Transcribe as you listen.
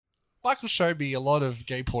Michael showed me a lot of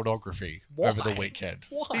gay pornography over the weekend.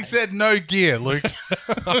 Why? He said no gear, Luke.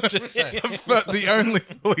 I'm just saying. But the only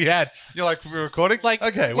rule he had. You're like, we're recording? Like,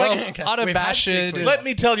 okay, well, unabashed. We've had 6 weeks. let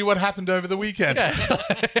me tell you what happened over the weekend.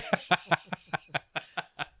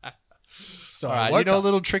 So All right, woke you know a up.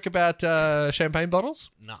 little trick about champagne bottles?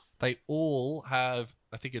 No. They all have,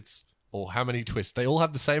 I think it's, or how many twists? They all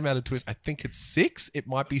have the same amount of twists. I think it's 6. It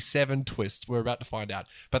might be 7 twists. We're about to find out.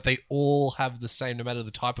 But they all have the same, no matter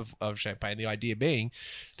the type of champagne. The idea being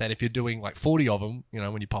that if you're doing like 40 of them, you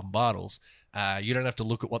know, when you're popping bottles, you don't have to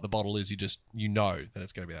look at what the bottle is. You know that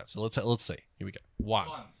it's going to be that. So let's see. Here we go. 1,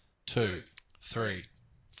 2, 3,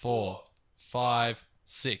 4, 5,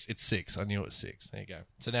 6. It's 6. I knew it was 6. There you go.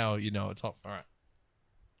 So now you know it's hot. All right.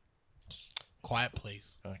 Quiet,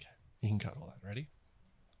 please. Okay. You can cut all that. Ready?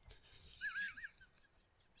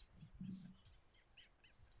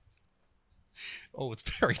 Oh, it's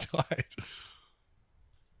very tight.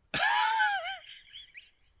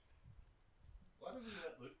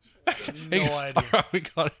 No idea. All right, we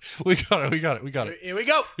got it. Here we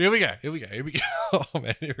go. Here we go. Oh,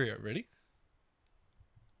 man. Here we go. Ready?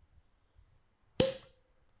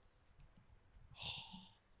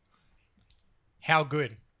 How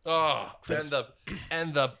good? Oh,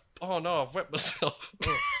 and the oh no, I've wet myself.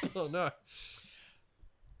 Oh no.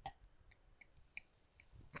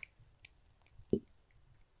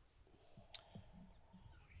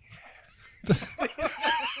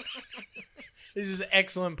 This is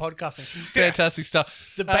excellent podcasting. Fantastic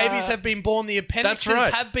stuff. The babies have been born. The appendices That's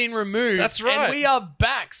right. have been removed. That's right. And we are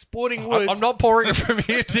back. Sporting Woods. I'm not pouring it from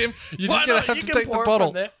here, Tim. You're Why just going not? to have You to can take the pour it bottle.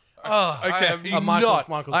 from there. Oh, Okay. Michael's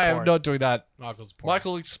I am pouring. not doing that. Michael's pouring.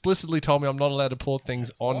 Michael explicitly told me I'm not allowed to pour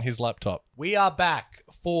things on his laptop. We are back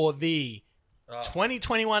for the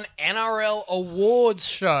 2021 NRL Awards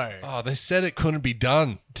show. Oh, they said it couldn't be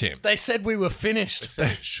done, Tim. They said we were finished.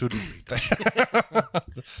 They shouldn't be.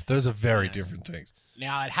 Those are very different things.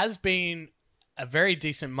 Now, it has been a very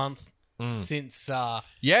decent month since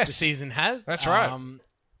Yes. the season has. That's right.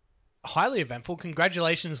 Highly eventful.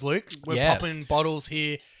 Congratulations, Luke. We're Yeah. popping bottles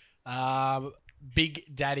here. Big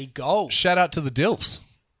Daddy Gold. Shout out to the Dilfs.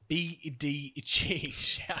 BDG.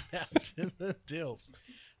 Shout out to the Dilfs.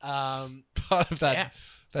 Part of that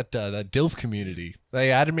that Dilf community.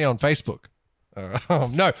 They added me on Facebook.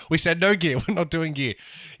 No, we said no gear. We're not doing gear.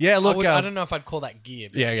 Yeah, look. I don't know if I'd call that gear.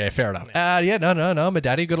 But Yeah, fair enough. No. My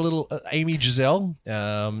daddy got a little Amy Giselle,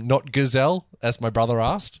 not Gazelle, as my brother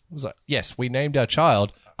asked. It was like, yes, we named our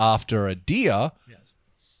child after a deer. Yes.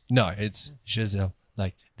 No, it's Giselle,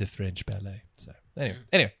 like the French ballet. So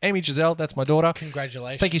anyway, Amy Giselle, that's my daughter.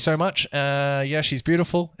 Congratulations. Thank you so much. Yeah, she's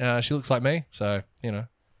beautiful. She looks like me, so you know,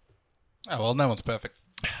 Oh, well, no one's perfect.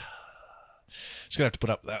 she's gonna have to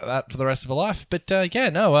put up with that for the rest of her life. But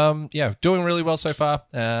doing really well so far.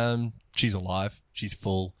 She's alive, she's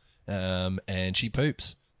full, and she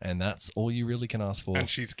poops. And that's all you really can ask for. And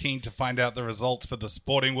she's keen to find out the results for the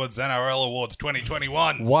Sporting Woods NRL Awards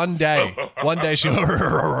 2021. One day she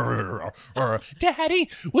Daddy,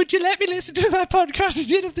 would you let me listen to that podcast you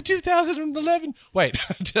did of the 2011 wait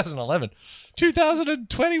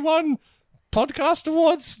 2021 podcast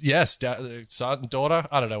awards? Yes, son and daughter.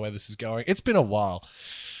 I don't know where this is going. It's been a while.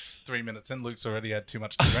 3 minutes in, Luke's already had too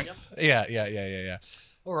much to drink. Yeah.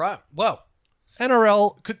 All right. Well,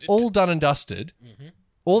 NRL all done and dusted.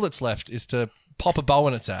 All that's left is to pop a bow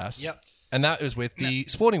in its ass. Yep. And that is with the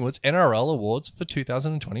Sporting Woods NRL Awards for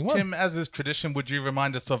 2021. Tim, as is tradition, would you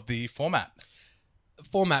remind us of the format?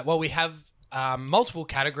 format. Well, we have multiple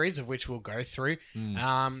categories of which we'll go through.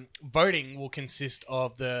 Voting will consist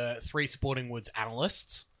of the 3 Sporting Woods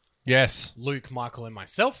analysts, Yes. Luke, Michael, and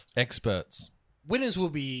myself. Experts. Winners will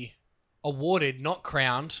be awarded, not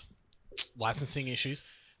crowned. Licensing issues.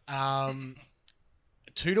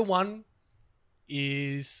 2-1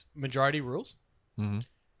 is majority rules. Mm-hmm.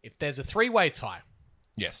 If there's a 3-way tie,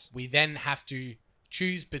 Yes. we then have to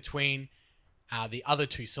choose between the other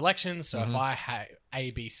 2 selections. So if I have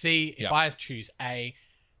A, B, C, if Yep. I choose A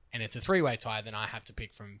and it's a 3-way tie, then I have to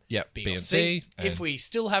pick from Yep, B, B or and C. C, If and- we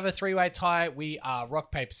still have a 3-way tie, we are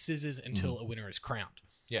rock, paper, scissors until a winner is crowned.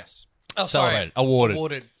 Yes. Oh, Celebrated. Awarded.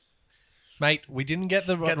 Awarded. Mate, we didn't get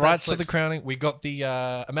the Get that rights to the slipped. crowning. We got the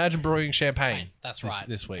Imagine Brewing champagne. That's this- right.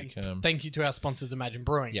 This week. And thank you to our sponsors, Imagine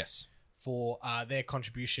Brewing. Yes. For their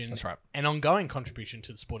contribution. That's right. And ongoing contribution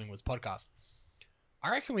to the Sporting Woods podcast. I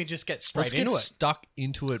reckon we just get Let's straight get into it. stuck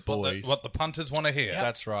into it, boys. What the punters want to hear.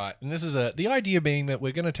 That's right. And this is the idea being that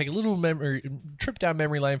we're going to take a little trip down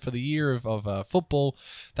memory lane for the year of football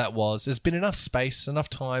that was. There's been enough space, enough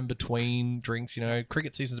time between drinks.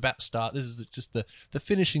 Cricket season's about to start. This is just the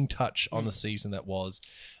finishing touch on the season that was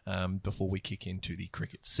before we kick into the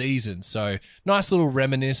cricket season. So nice little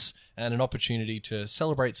reminisce and an opportunity to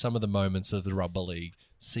celebrate some of the moments of the rugby league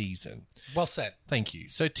season. Well said. Thank you.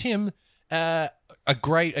 So Tim, a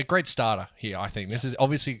great starter here. I think this is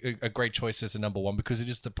obviously a great choice as a number one because it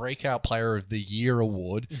is the Breakout Player of the Year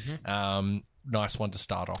award. Nice one to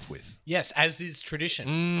start off with. Yes, as is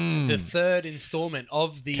tradition. The third installment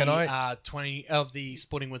of the 20 of the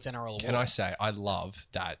Sporting Woods NRL award. Can I say I love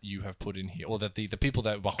that you have put in here, or that the people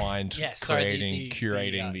that were behind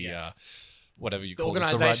curating the whatever you call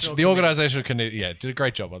it, the organizational committee, did a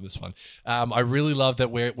great job on this one. I really love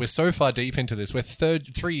that we're so far deep into this. We're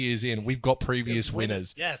 3 years in. We've got previous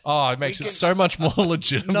winners. Yes. Oh, it makes it so much more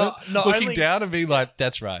legitimate. Not looking only- down and being like,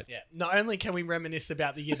 that's right. Yeah. Not only can we reminisce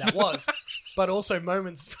about the year that was, but also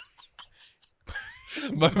moments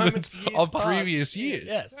Moments years of past. previous years.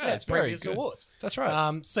 Yes, it's very previous good. awards. That's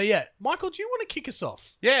right. Michael, do you want to kick us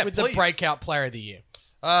off? Yeah, with please. the Breakout Player of the Year.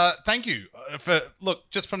 Thank you.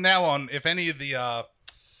 Just from now on, if any of the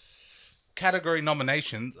category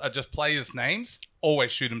nominations are just players' names,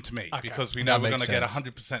 always shoot them to me because we know That we're going makes to get sense.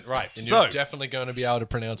 100% right. And So you're definitely going to be able to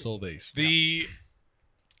pronounce all these. the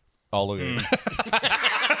Oh, look at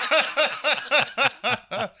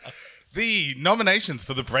it. the nominations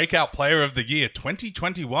for the Breakout Player of the Year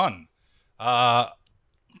 2021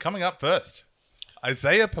 coming up first.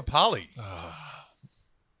 Isaiah Papali.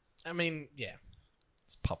 I mean, yeah.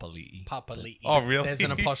 It's Papali'i. Papali'i. Oh, really? There's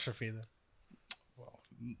an apostrophe there.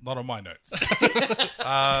 Not on my notes.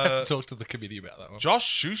 Let's talk to the committee about that one. Josh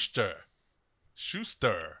Schuster.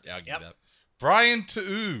 Yeah, I'll give you that. Brian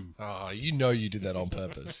Ta'u. Oh, you did that on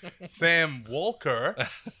purpose. Sam Walker.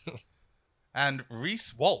 And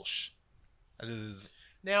Reese Walsh. That is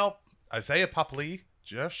Now, Isaiah Papali,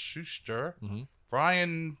 Josh Schuster,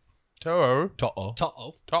 Brian To'o,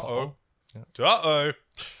 To'o.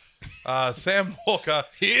 Sam Walker,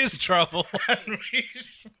 Here's trouble. and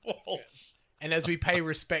Reese Walsh. And as we pay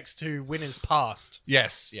respects to winners past,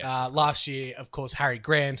 Yes. last year, of course, Harry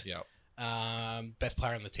Grant, Yep. best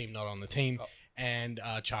player on the team, not on the team, and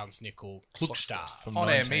Chance Nickel Klukstar. From On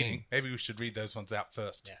air 19. meeting. Maybe we should read those ones out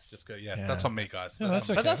first. Yes. Just go. Yeah, that's on me, guys. No, that's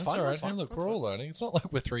on okay. me. that's That's fine, all right. that's fine, Hey, look, that's we're all learning. It's not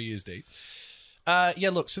like we're 3 years deep.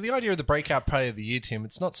 Look, so the idea of the Breakout Player of the Year, Tim,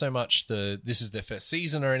 it's not so much this is their first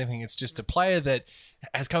season or anything. It's just a player that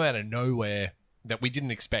has come out of nowhere that we didn't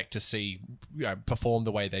expect to see perform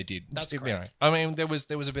the way they did. That's correct. I mean, there was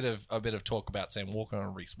a bit of talk about Sam Walker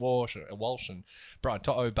and Reese Walsh and Brian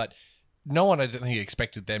To'o, but no one, I don't think,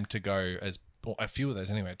 expected them to go or a few of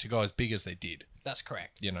those anyway, to go as big as they did. That's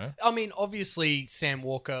correct. I mean, obviously, Sam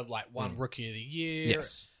Walker won Rookie of the Year.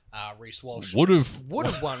 Yes. Reese Walsh Would have.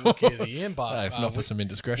 won Rookie of the Year, but If not for some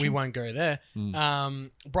indiscretion. we won't go there.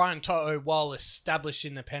 Brian To'o, while established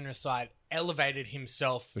in the Penrith side, elevated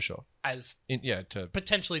himself For sure. as To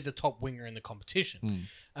potentially the top winger in the competition.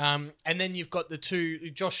 And then you've got the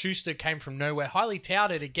two. Josh Schuster came from nowhere, highly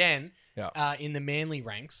touted again in the Manly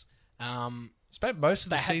ranks. spent most of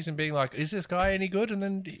the season being like, is this guy any good? And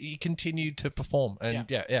then he continued to perform.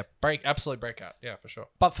 And absolute breakout. Yeah, for sure.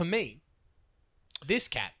 But for me, this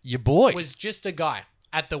cat Your boy. was just a guy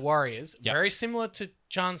at the Warriors, Yep. very similar to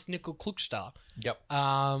Chance Nickel Klukstar. Yep.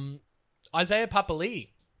 Isaiah Papali'i.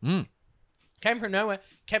 Came from nowhere,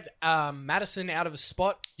 kept Madison out of a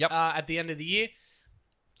spot at the end of the year.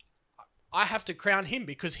 I have to crown him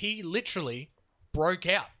because he literally broke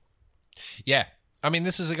out. Yeah. I mean,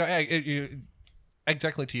 this is a guy,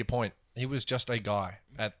 exactly to your point. He was just a guy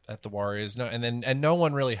at the Warriors. And no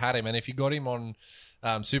one really had him. And if you got him on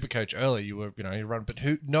Supercoach early, you were, you run, but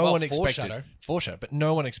one expected foreshadow, but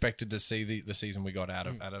no one expected to see the season we got out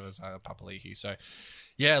of Papali'i. So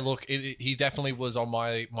yeah, look, he definitely was on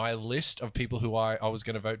my list of people who I was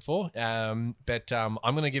going to vote for. But I'm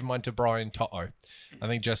going to give mine to Brian To'o. I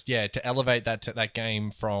think just to elevate that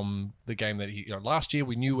game from the game that he last year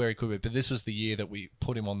we knew where he could be, but this was the year that we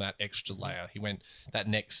put him on that extra layer. He went that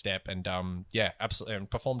next step and absolutely, and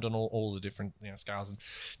performed on all the different scales and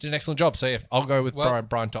did an excellent job. So yeah, I'll go with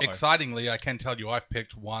Brian To'o. Excitingly, I can tell you I've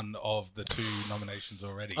picked one of the two nominations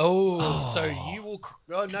already. So you will.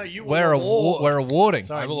 Oh no, you will. We're awarding.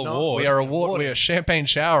 Sorry, I will no. award. We are champagne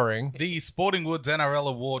showering. The Sporting Woods NRL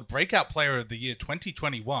Award Breakout Player of the Year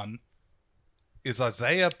 2021 is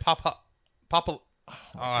Isaiah Papa. Oh,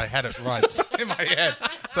 I had it right in my head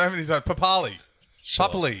so many times. Papali. Sure.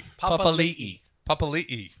 Papali. Papali'i.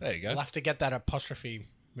 Papali'i. There you go. I'll have to get that apostrophe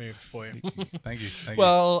moved for you. Thank you.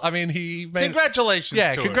 Well, I mean, he made. Congratulations.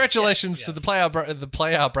 Yeah, to congratulations Yes, to yes. the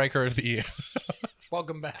player breaker of the year.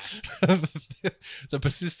 Welcome back. The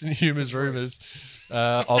persistent rumors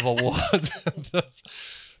of awards.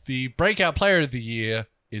 The breakout player of the year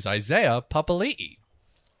is Isaiah Papali'i.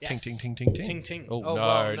 Yes. Ting, ting, ting, ting, ting. Ting, ting. Oh, Oh, no,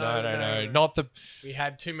 well, no. Not the... We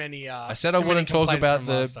had too many. I said I wouldn't talk about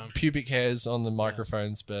the pubic hairs on the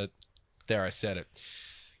microphones, but there I said it.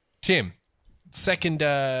 Tim, second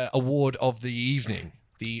award of the evening,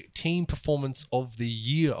 the Team Performance of the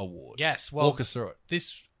Year award. Yes, well, walk us through it.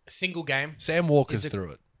 this single game. Sam, walk us Is it-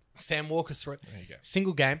 through it. Sam, walk us through it. There you go.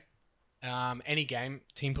 Single game, any game,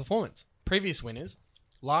 team performance. Previous winners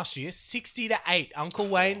last year, 60-8. Uncle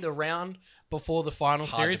Wayne, the round before the final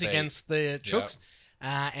Hard series to beat. against the Chooks,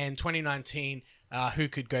 and 2019. Who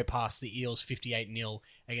could go past the Eels 58-0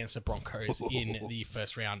 against the Broncos in the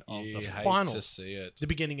first round of the hate final? to see it. The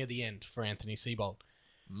beginning of the end for Anthony Seibold.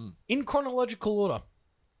 In chronological order,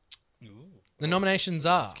 the nominations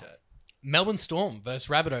are Melbourne Storm versus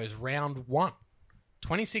Rabbitohs round 1,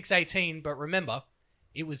 26-18. But remember,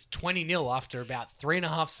 it was 20-0 after about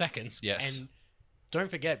 3.5 seconds. Yes. And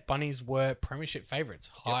don't forget, Bunnies were premiership favourites.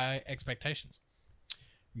 High expectations.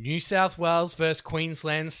 New South Wales versus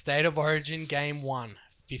Queensland State of Origin game 1,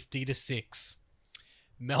 50-6.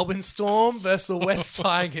 Melbourne Storm versus the West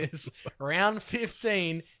Tigers round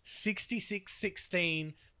 15,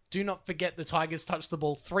 66-16. Do not forget the Tigers touched the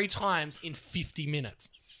ball 3 times in 50 minutes.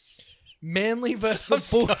 Manly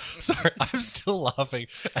versus the Bulldogs. Sorry, I'm still laughing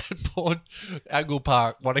at poor Angle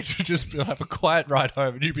Park wanting to just have a quiet ride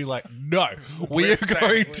home, and you'd be like, "No, we are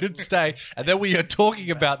going to stay." And then we are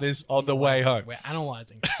talking about this on the way home. We're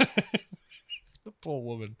analysing. The poor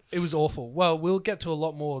woman. It was awful. Well, we'll get to a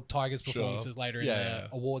lot more Tigers performances later in Yeah. the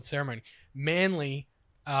award ceremony. Manly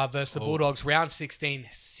versus the Bulldogs, round 16,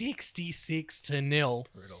 66-0.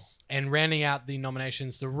 Brutal. And rounding out the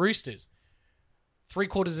nominations, the Roosters.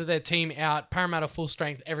 3/4 of their team out. Parramatta full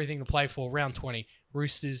strength, everything to play for. Round 20.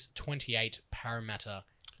 Roosters 28, Parramatta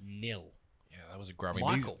 0. Yeah, that was a grubby.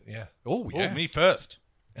 Michael. Yeah. Oh, Oh, yeah. me first.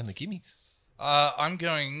 And the gimmies. I'm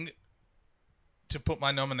going to put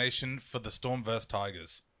my nomination for the Storm vs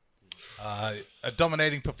Tigers. A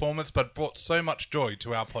dominating performance, but brought so much joy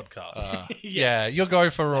to our podcast. Yeah, you're going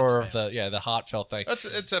for more of the heartfelt thing.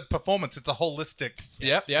 It's a performance. It's a holistic.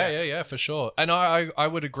 Yeah, for sure. And I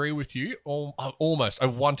would agree with you. Almost, I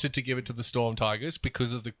wanted to give it to the Storm Tigers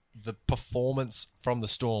because of the performance from the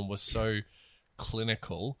Storm was so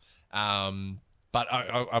clinical. But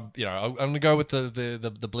I'm going to go with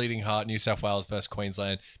the bleeding heart, New South Wales versus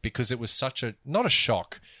Queensland, because it was such not a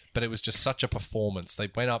shock, but it was just such a performance. They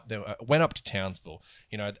went up to Townsville.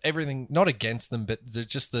 You know, everything not against them, but the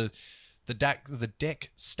deck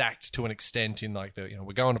stacked to an extent in like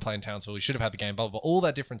we're going to play in Townsville. We should have had the game, blah blah blah, all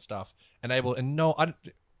that different stuff.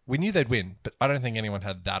 We knew they'd win, but I don't think anyone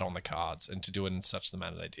had that on the cards, and to do it in such the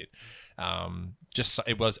manner they did,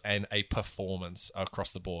 it was a performance across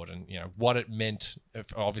the board, and what it meant,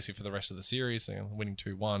 obviously for the rest of the series, winning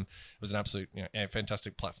 2-1 was an absolute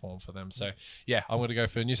fantastic platform for them. So yeah, I'm going to go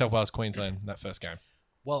for New South Wales Queensland that first game.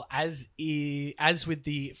 Well, as with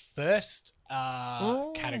the first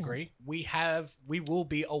category, we will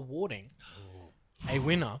be awarding a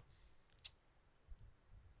winner.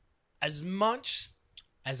 As much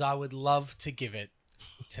as I would love to give it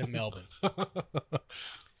to Melbourne,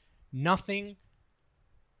 nothing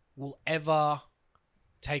will ever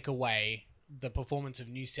take away the performance of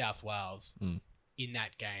New South Wales in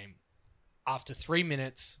that game. After 3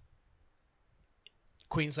 minutes,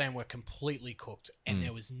 Queensland were completely cooked, and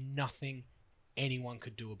there was nothing anyone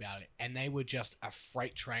could do about it. And they were just a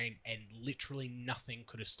freight train, and literally nothing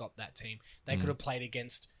could have stopped that team. They could have played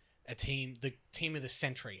against the team of the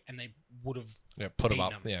century, and they would have put them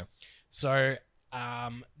beaten up. Yeah. So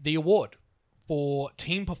the award for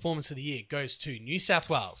Team Performance of the Year goes to New South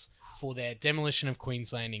Wales for their demolition of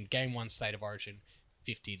Queensland in Game 1 State of Origin,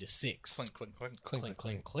 50-6. Clink, clink, clink. Clink,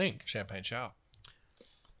 clink, clink. Champagne shower.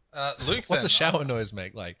 Luke, What's then, a shower noise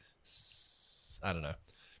make? Like, I don't know.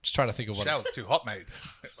 Just trying to think of what. Shower's too hot, mate.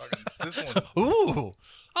 This one. Ooh,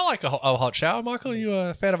 I like a hot shower. Michael, are you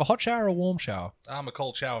a fan of a hot shower or a warm shower? I'm a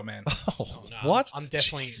cold shower man. Oh, No, what? I'm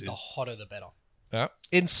definitely Jesus. the hotter the better. Yeah.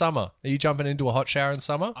 In summer, are you jumping into a hot shower in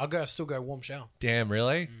summer? Still go warm shower. Damn,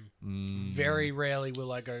 really? Very rarely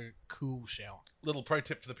will I go cool shower. Little pro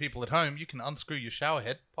tip for the people at home: you can unscrew your shower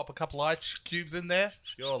head, pop a couple ice cubes in there.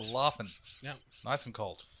 You're laughing. Yeah. Nice and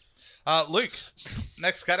cold. Luke,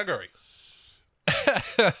 next category.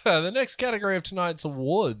 The next category of tonight's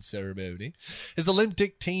awards ceremony is the Limp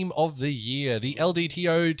Dick Team of the Year, the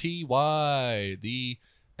LDTOTY, the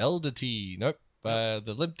LDT. Nope.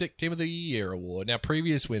 The Limp Dick Team of the Year award. Now,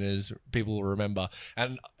 previous winners, people will remember,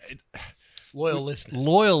 and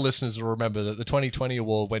Loyal listeners will remember that the 2020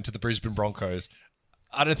 award went to the Brisbane Broncos.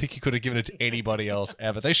 I don't think you could have given it to anybody else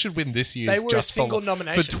ever. They should win this year's They were just a single for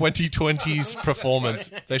nomination. 2020's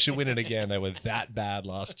performance. They should win it again. They were that bad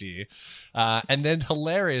last year. And then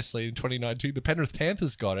hilariously in 2019, the Penrith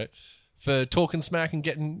Panthers got it for talking smack and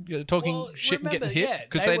talking shit and getting hit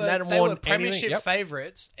because they hadn't they were won premiership anything. Yep.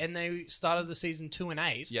 favourites, and they started the season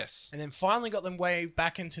 2-8. Yes. And then finally got them way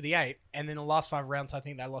back into the 8, and then the last 5 rounds, I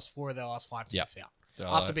think they lost 4 of their last 5 to Yep. miss out. So,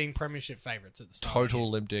 After being premiership favourites at the start. Total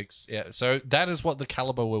Limp Dicks. Yeah. So that is what the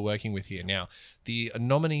caliber we're working with here. Now, the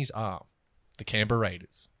nominees are the Canberra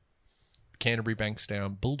Raiders, the Canterbury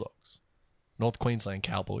Bankstown Bulldogs, North Queensland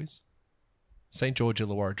Cowboys, St. George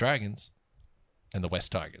Illawarra Dragons, and the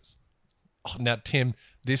West Tigers. Oh, now, Tim,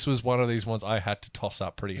 this was one of these ones I had to toss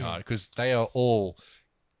up pretty hard because they are all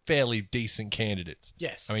fairly decent candidates.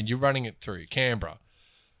 Yes. I mean, you're running it through Canberra.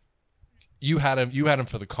 You had him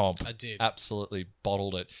for the comp. I did. Absolutely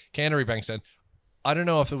bottled it. Canterbury Bankstown. I don't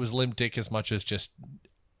know if it was limp dick as much as just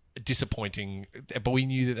disappointing, but we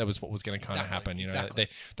knew that was what was going to kind of happen. You know, exactly.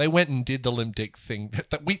 they went and did the limp dick thing.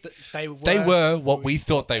 They were what we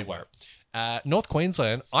thought they were. North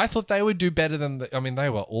Queensland, I thought they would do better than. I mean, they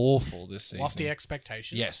were awful this season. Lofty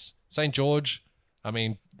expectations. Yes, St. George. I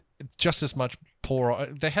mean, just as much poor.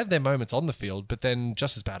 They had their moments on the field, but then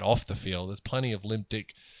just as bad off the field. There's plenty of limp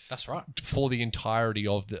dick. That's right. For the entirety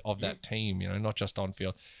of that team, you know, not just on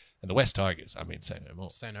field. And the West Tigers, I mean, say no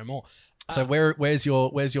more. Say no more. So where's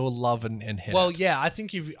your love and head? Well, at? yeah, I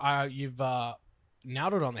think you've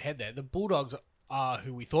nailed it on the head there. The Bulldogs are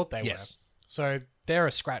who we thought they were. So they're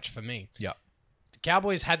a scratch for me. Yeah. The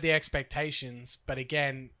Cowboys had the expectations, but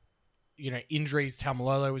again, you know, injuries,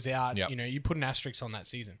 Taumalolo was out. Yep. You know, you put an asterisk on that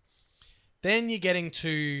season. Then you're getting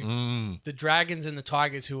to the Dragons and the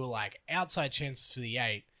Tigers, who were like outside chances for the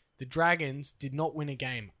 8. The Dragons did not win a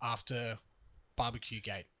game after Barbecue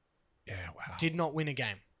Gate. Yeah, wow. Did not win a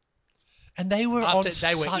game. And they were After on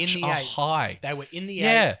they were such in the a 8. high. They were in the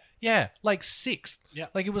 8. Yeah, like 6th. Yeah.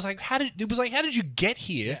 Like it was like how did you get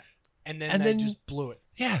here? Yeah. And then they just blew it.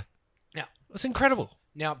 Yeah. Now, it's incredible.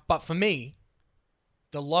 Now, but for me,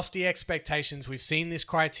 the lofty expectations, we've seen this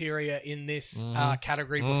criteria in this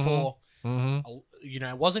category before. You know,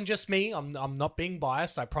 it wasn't just me. I'm not being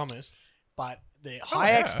biased, I promise. But the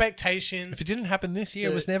high expectations. If it didn't happen this year,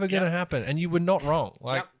 it was never going to happen. And you were not wrong.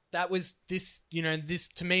 Like that was this, you know, this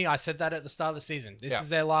to me, I said that at the start of the season. This is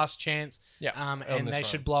their last chance. And they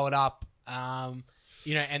should blow it up.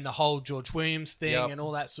 You know, and the whole George Williams thing and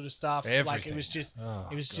all that sort of stuff. Everything. Like it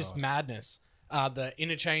was just madness. The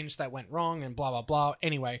interchange that went wrong and blah blah blah.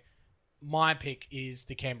 Anyway, my pick is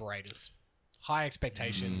the Canberra Raiders. High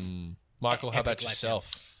expectations. Michael, how about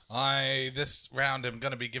yourself? This round am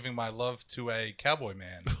going to be giving my love to a cowboy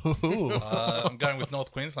man. I'm going with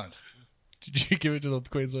North Queensland. Did you give it to North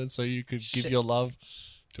Queensland so you could give your love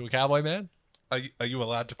to a cowboy man? Are you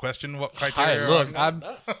allowed to question what criteria? Hey, look, I'm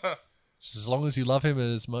as long as you love him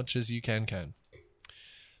as much as you can.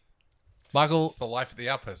 Michael, It's the life of the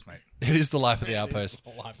outpost, mate. it is the life of the outpost.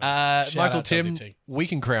 Shout Michael, out to Tim, LZT. we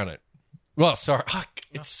can crown it. Well, sorry,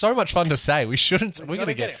 it's so much fun to say. We shouldn't. We're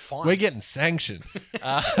gonna get it fined. We're getting sanctioned.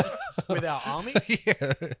 With our army.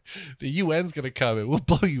 Yeah, the UN's gonna come and we'll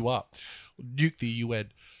blow you up. Nuke the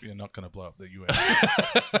UN. You're not going to blow up the UN.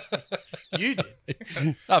 You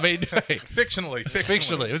did. I mean, hey,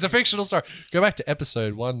 Fictionally. It was a fictional story. Go back to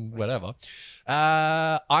episode 1, whatever.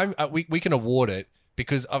 We can award it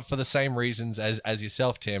because for the same reasons as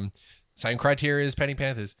yourself, Tim. Same criteria as Penny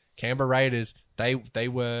Panthers, Canberra Raiders. They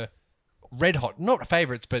were red hot, not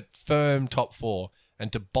favourites, but firm top 4.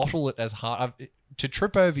 And to bottle it as hard, to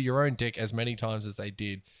trip over your own dick as many times as they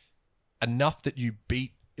did, enough that you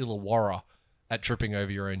beat Illawarra at tripping over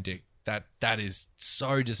your own dick. That is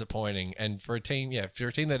so disappointing. And for a team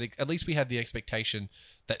that at least we had the expectation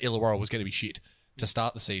that Illawarra was going to be shit to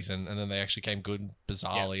start the season, and then they actually came good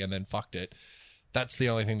bizarrely and then fucked it. That's the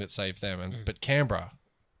only thing that saves them. But Canberra,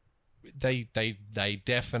 they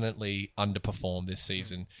definitely underperformed this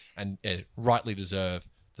season and rightly deserve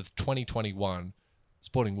the 2021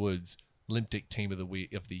 Sporting Woods Limp Dick Team of the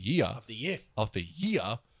Year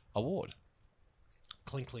award.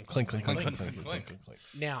 Clink, clink, Clink, clink, clink, clink, clink, clink. clink, clink, clink.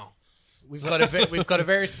 Now, we've got a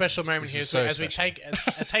very special moment This here. is So so as we take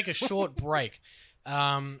a short break.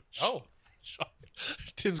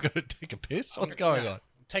 Tim's going to take a piss? What's going on?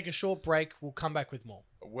 Take a short break. We'll come back with more.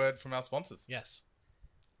 A word from our sponsors. Yes.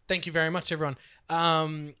 Thank you very much, everyone.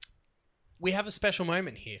 We have a special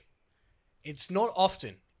moment here. It's not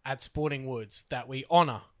often at Sporting Woods that we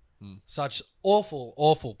honour such awful,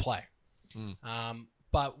 awful play.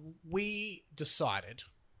 But we decided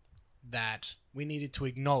that we needed to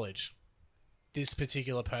acknowledge this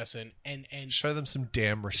particular person and Show them some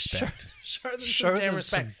damn respect. show them Show some damn them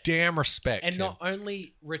respect. some damn respect. And Tim. not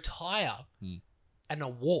only retire an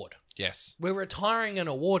award. Yes. We're retiring an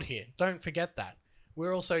award here. Don't forget that.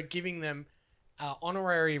 We're also giving them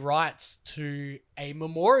honorary rights to a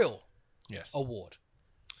memorial Yes. award.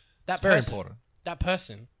 That It's very person, important. That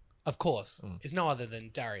person, of course, is no other than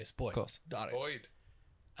Darius Boyd. Of course. Boyd.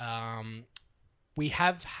 We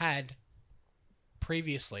have had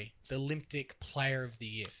previously the Olympic Player of the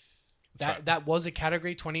Year. That was a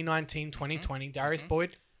category 2019-2020. Darius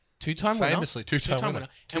Boyd, two-time winner. Famously, two-time winner. And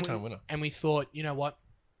Two-time we- winner. And we thought, you know what?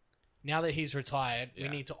 Now that he's retired, we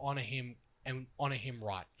need to honor him and honor him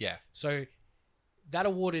right. Yeah. So that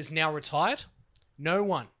award is now retired. No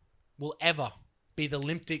one will ever be the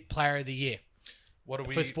Olympic Player of the Year. What are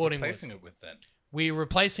we For Sporting replacing Woods. it with then? We're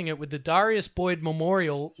replacing it with the Darius Boyd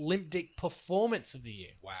Memorial Olympic Performance of the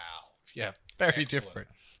Year. Wow. Yeah. Very Excellent. different.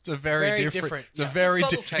 It's a very, Very different. different. It's a Yeah. very.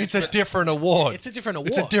 Subtle change, It's a but- different award. It's a different award.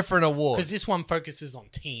 It's a different award. Because this one focuses on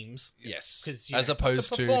teams. Yes. 'Cause, As opposed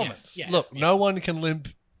it's a to performance. Yes. look, Yeah. no one can limp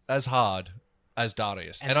as hard as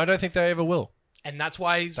Darius, and I don't think they ever will. And that's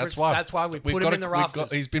why That's why we We've put him got in the we've got-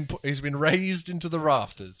 rafters. he's been raised into the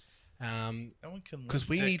rafters. No one can 'Cause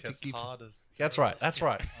we lift need dick to as give- hard as That's right. That's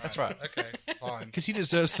right. That's right. Okay, fine. Because he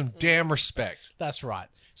deserves some damn respect. That's right.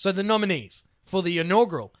 So the nominees for the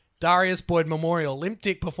inaugural Darius Boyd Memorial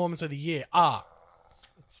Olympic Performance of the Year are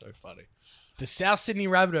It's so funny. the South Sydney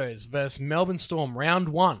Rabbitohs versus Melbourne Storm, round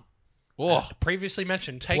 1. Oh, Previously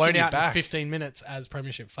mentioned, Taking blown you out in back. 15 minutes as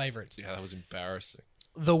premiership favourites. yeah, that was embarrassing.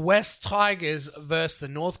 The West Tigers versus the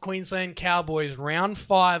North Queensland Cowboys, round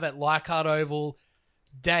 5 at Leichhardt Oval,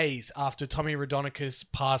 days after Tommy Raudonikis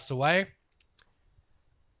passed away.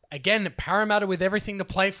 Again, Parramatta with everything to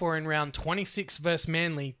play for in round 26 versus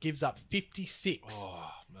Manly gives up 56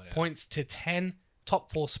 points to 10.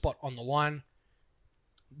 Top 4 spot on the line.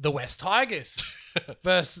 The West Tigers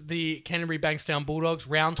versus the Canterbury Bankstown Bulldogs,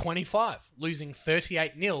 round 25, losing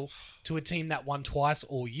 38-0 to a team that won twice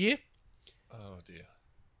all year. Oh dear.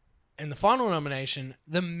 And the final nomination,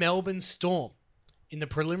 the Melbourne Storm, in the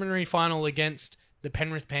preliminary final against the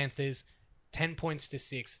Penrith Panthers, 10 points to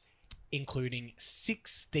 6, including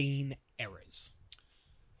 16 errors.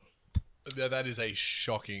 That is a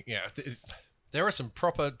shocking. Yeah, there are some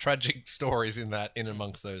proper tragic stories in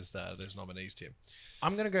amongst those nominees, Tim.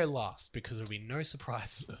 I'm going to go last because it'll be no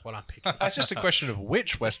surprise what I'm picking. That's just a question of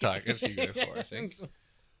which West Tigers you go for, I think.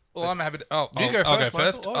 Well, I'm happy to. You go I'll first, go Michael.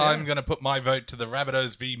 first. Oh, yeah. I'm going to put my vote to the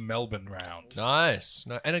Rabbitohs v Melbourne round. Nice.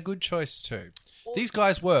 No, and a good choice, too. These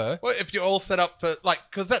guys were. Well, if you're all set up for,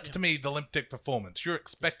 because that's to me the Olympic performance. You're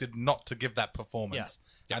expected not to give that performance.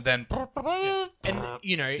 And then. And,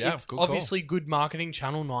 you know, Yeah, it's good call. obviously good marketing.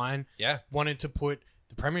 Channel 9 Yeah. wanted to put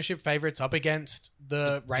the premiership favourites up against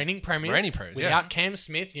the reigning premiers. reigning premiers, without Cam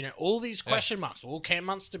Smith. You know, all these question marks. Will Cam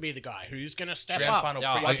Munster be the guy? Who's going to step Grand up? final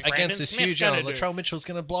What's What's Brandon against this Smith huge gonna do? Latrell Mitchell's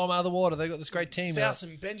going to blow them out of the water. They've got this great team. South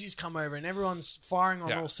and Benji's come over and everyone's firing on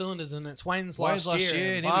Yeah. all cylinders and it's Wayne's Wayne's last last year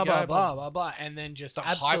year, and and here blah, we blah, go, blah, blah, blah. And then just The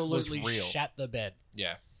hype was absolutely real. shat the bed.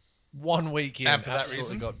 Yeah. 1 week in, And for that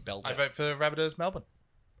absolutely reason, got belted. I vote for Rabbitohs Melbourne.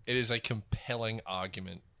 It is a compelling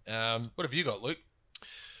argument. What have you got, Luke?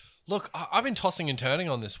 Look, I've been tossing and turning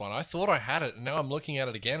on this one. I thought I had it, and now I'm looking at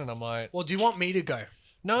it again, and I'm like, Well, do you want me to go?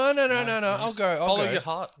 no. I'll go. Follow go. your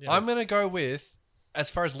heart. I'm going to go with, as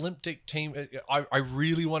far as Olympic team, I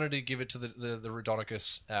really wanted to give it to the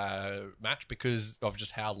Raudonikis match because of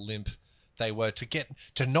just how limp they were.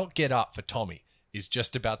 To not get up for Tommy is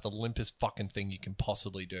just about the limpest fucking thing you can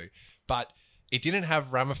possibly do. But it didn't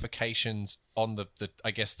have ramifications on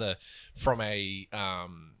from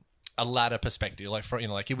a ladder perspective,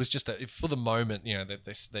 it was just for the moment,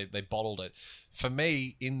 they bottled it. For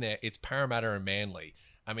me, in there, it's Parramatta and Manly.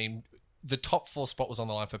 I mean, the top 4 spot was on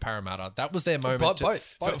the line for Parramatta. That was their moment.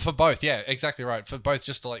 Both. For both, yeah, exactly right. For both,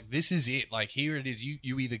 just to this is it. Here it is.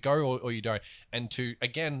 You either go or you don't. And to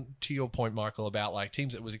your point, Michael, about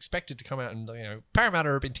teams that was expected to come out and Parramatta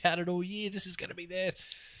have been touted all year. This is going to be theirs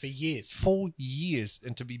For years. 4 years,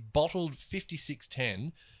 and to be bottled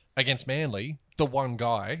 56-10 against Manly, the one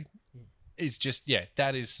guy, is just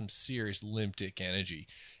that is some serious limp dick energy.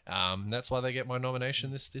 That's why they get my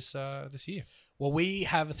nomination this year. Well, we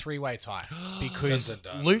have a 3-way tie because, Dun,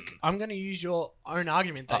 dun, dun. Luke, I'm going to use your own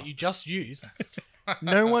argument that you just used.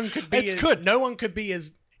 No one could be It's as, good. No one could be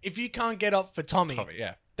as... If you can't get up for Tommy, Tommy,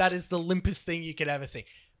 yeah. that is the limpest thing you could ever see.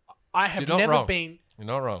 I have You're not never wrong. been. You're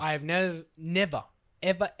not wrong. I have never,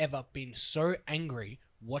 ever been so angry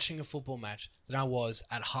watching a football match than I was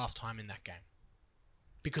at halftime in that game.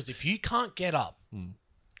 Because if you can't get up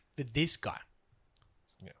for this guy,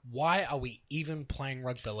 why are we even playing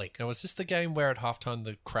rugby league? Now, was this the game where at halftime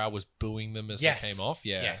the crowd was booing them as Yes. they came off?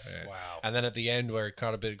 Yeah. Yes. Yeah. Wow. And then at the end where it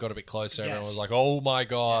got a bit closer, everyone Yes. was like, "Oh my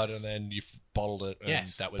god!" Yes. And then you bottled it. And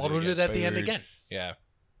Yes, that was bottled it, it at the end Booed. again. Yeah,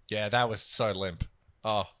 yeah, that was so limp.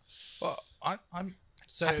 Oh, Well, I'm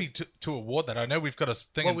So happy to award that. I know we've got a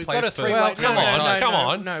thing Well, in we've place got a for three-way- well, come no, on, no, no, come no,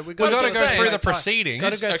 on. no, we've we got got to to go say- through the Time. proceedings.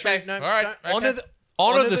 Gotta go Okay. through. No, All right. don't- honor Okay. the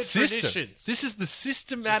Honor the the system. traditions. This is the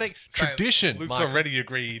systematic Saying tradition. Luke's Michael. already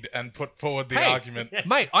agreed and put forward the Hey, argument.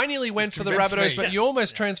 Mate, I nearly went for the convinced Rabbitohs, me. but you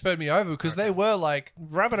almost transferred me over because they were like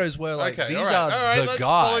Rabbitohs were like Okay, these all right, are all right, the let's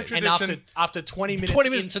follow guys. And tradition. after 20 minutes, 20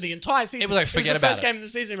 minutes into the entire season, It was like, it forget was the about first it. game of the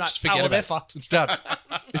season. Like, Just forget well, about they're it. fucked. It's done.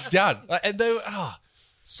 It's done. And they were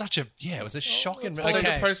such a it was a shocking. Follow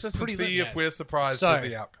Okay. the process and Pretty see lit. if we're surprised So- with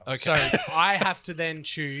the outcome. So I have to then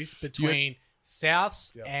choose between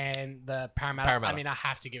Souths and the Parramatta. Parramatta. I mean, I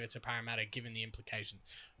have to give it to Parramatta given the implications.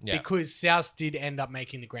 Yeah. Because Souths did end up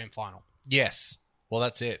making the grand final. Yes. Well,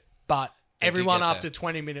 that's it. But did everyone get after there.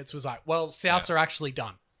 20 minutes was like, well, Souths are actually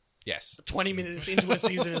done. Yes. 20 minutes into a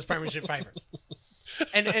season as premiership favourites.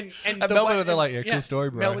 And At Melbourne, they're like, cool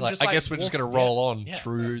story, bro. Melbourne Like, just, I guess we're just going to walked- roll on yeah,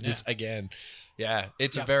 through yeah. this again. Yeah,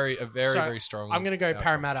 it's Yeah. a very, So, very strong. I'm going to go outcome.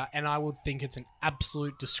 Parramatta, and I would think it's an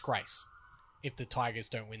absolute disgrace if the Tigers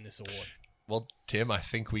don't win this award. Well, Tim, I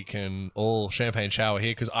think we can all champagne shower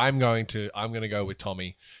here because I'm going to go with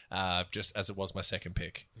Tommy, just as it was my second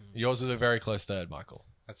pick. Yours was a very close third, Michael.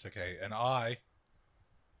 That's okay. And I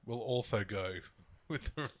will also go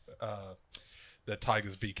with the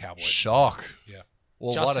Tigers v Cowboys. Shock. Yeah.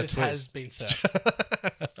 Well, Justice what a has twist. been served.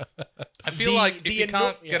 I feel The- like if the you eno-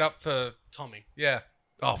 can't yeah. get up for... Tommy. Yeah.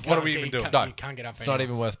 Oh, What are we You even can't- doing? No. You can't get up for It's not anyone.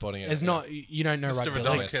 even worth putting it. It's not. You don't know Mr. rugby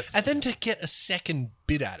Redundant. league. Kiss. And then to get a second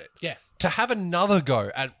bit at it. Yeah. To have another go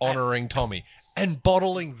at honouring Tommy and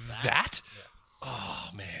bottling that. Oh,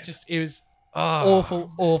 man. Just it was Oh,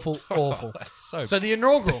 awful. That's so So the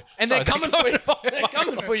inaugural, and Sorry, they're coming for you. They're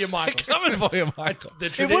coming for you, Michael. coming for you, Michael. The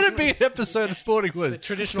It wouldn't be an episode of Sporting Woods. The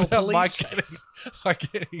traditional without police Mike chase.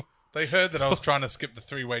 getting They heard that I was trying to skip the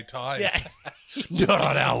three-way tie. Yeah. not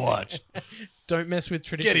on our watch. Don't mess with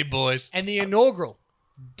tradition. Get him, boys. And the inaugural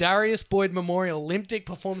Darius Boyd Memorial Olympic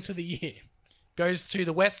Performance of the Year goes to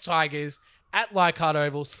the West Tigers at Leichhardt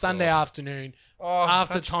Oval Sunday afternoon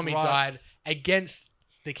after that's Tommy right. died against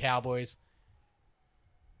the Cowboys.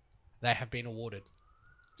 They have been awarded.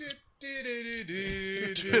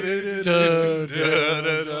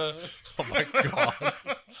 Oh my god.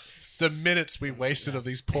 The minutes we wasted of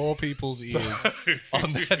these poor people's ears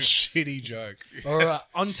on that shitty joke. All right,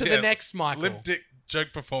 on to Yeah. the next, Michael. Limp Dick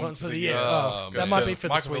joke performance Performance of the year. year. Oh, man. that might be for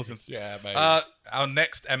the Michael Swedes. Wilkins. Yeah, maybe. Our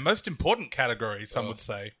next and most important category, some would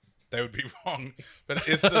say, they would be wrong, but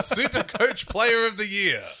it's the Super Coach Player of the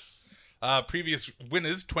Year. Previous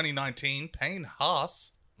winners, 2019, Payne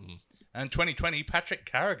Haas, and 2020, Patrick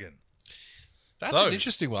Carrigan. That's so- an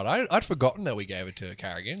interesting one. I'd forgotten that we gave it to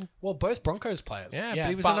Carrigan. Well, both Broncos players. Yeah, but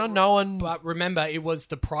he was an unknown. But remember, it was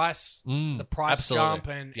the price absolutely. jump,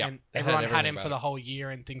 and, Yeah, and they had everyone had everything him about for it. the whole year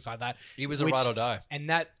and things like that. He was a ride or die. And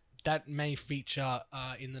that may feature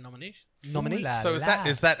in the nominees. So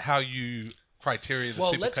is that how you criteria the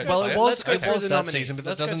Well, Super let's Coach go- Well, Player? it let's was, go it through was the that nominees. season, but that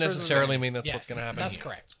Let's go doesn't through the necessarily mean nominees. that's what's Yes, going to happen. That's here.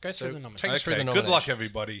 correct. Go So through the nominees. take us through the Okay, nominations. good luck,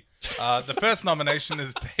 everybody. The first nomination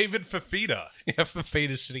is David Fafita. Yeah,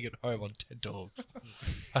 Fafita sitting at home on 10 dogs.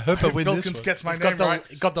 I hope I win this Wilkins one. gets my He's name got the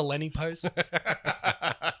right. got the Lenny pose.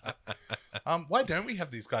 Why don't we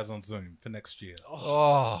have these guys on Zoom for next year?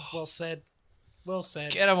 Oh, Well said. Well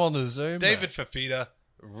said. get him on the Zoom. David mate. Fafita,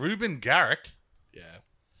 Ruben Garrick, Yeah,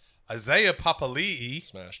 Isaiah Papali'i,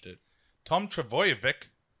 smashed it. Tom Travojevic,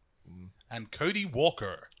 and Cody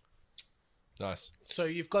Walker. Nice. So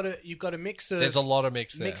you've got a mix of There's a lot of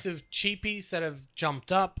mix there. mix of cheapies that have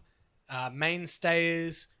jumped up,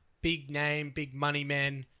 mainstayers, big name, big money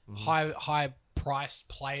men, high priced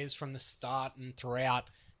players from the start and throughout.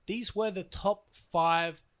 These were the top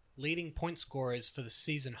 5 leading point scorers for the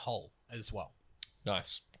season whole as well.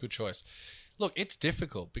 Nice. Good choice. Look, it's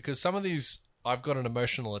difficult because some of these I've got an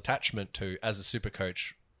emotional attachment to as a super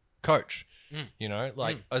coach. You know,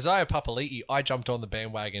 like Isaiah Papali'i, I jumped on the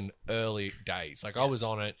bandwagon early days. Like I was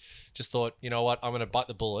on it, just thought, you know what, I'm going to bite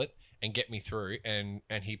the bullet and get me through. And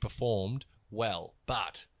he performed well.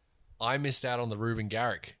 But I missed out on the Ruben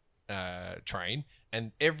Garrick train.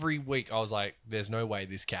 And every week I was like, there's no way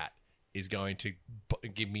this cat is going to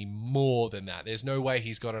give me more than that. There's no way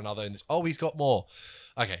he's got another. He's got more.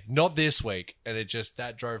 Okay, not this week. And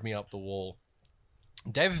that drove me up the wall.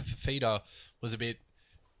 David Fifita was a bit.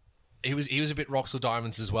 He was a bit rocks or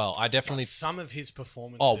diamonds as well. I definitely some of his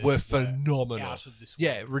performances were phenomenal. Out of this week.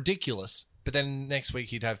 Yeah, ridiculous. But then next week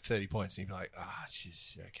he'd have 30 points and you'd be like,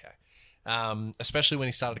 jeez, okay. Especially when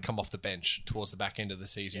he started to come off the bench towards the back end of the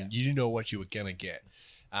season. You didn't know what you were gonna get.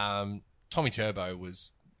 Tommy Turbo was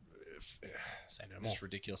just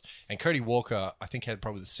ridiculous. And Cody Walker, I think, had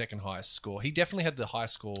probably the second highest score. He definitely had the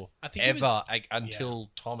highest score ever until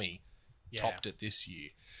Tommy topped it this year.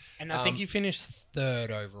 And I think he finished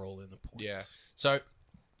third overall in the points. Yeah. So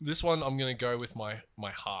this one, I'm going to go with my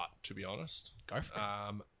heart, to be honest. Go for it.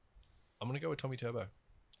 I'm going to go with Tommy Turbo.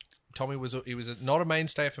 Tommy was not a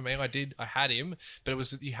mainstay for me. I had him, but it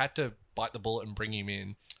was you had to bite the bullet and bring him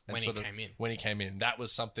in when he came in. That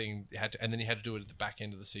was something you had to, and then you had to do it at the back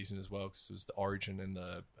end of the season as well because it was the origin and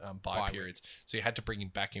the bye periods. So you had to bring him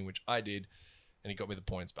back in, which I did, and he got me the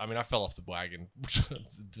points. I mean, I fell off the wagon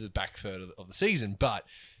the back third of the season, but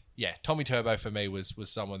yeah, Tommy Turbo for me was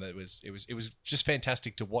someone that was just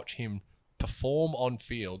fantastic to watch him perform on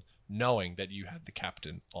field, knowing that you had the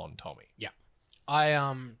captain on Tommy. Yeah,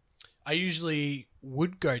 I usually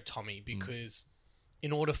would go Tommy because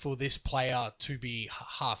in order for this player to be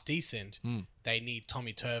half decent, they need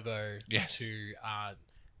Tommy Turbo to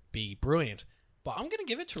be brilliant. But I'm going to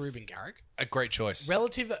give it to Ruben Garrick. A great choice.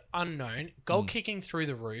 Relative unknown, goal kicking through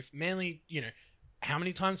the roof. Manly, how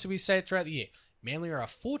many times do we say it throughout the year? Manly are a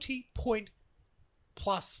 40-point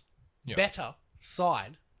plus better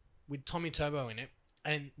side with Tommy Turbo in it.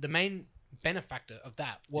 And the main benefactor of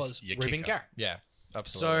that was Ruben Garrick. Yeah,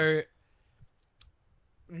 absolutely. So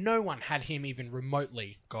no one had him even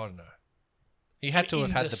remotely. God, no. He had to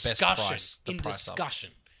have had the best price. In discussion.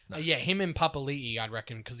 No. Him and Papali'i, I'd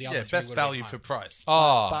reckon, because the others best value for price.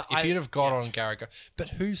 If you'd have got on Garrick. But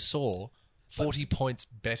who saw 40 points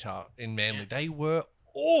better in Manly? They were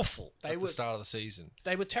awful at the start of the season.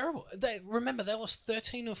 They were terrible. Remember, they lost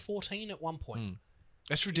 13 or 14 at one point.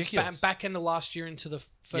 That's ridiculous. Back into last year into the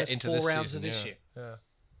first 4 rounds of this year. Yeah.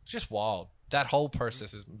 It's just wild. That whole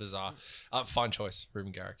process is bizarre. Fine choice,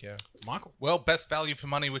 Ruben Garrick, yeah. Michael? Well, best value for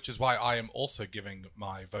money, which is why I am also giving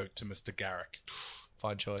my vote to Mr. Garrick.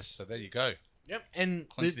 Fine choice. So there you go. Yep. And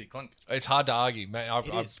Clinkety-clunk. It's hard to argue, man.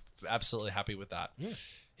 I'm absolutely happy with that. Yeah.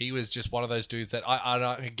 He was just one of those dudes that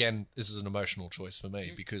again, this is an emotional choice for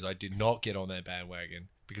me because I did not get on their bandwagon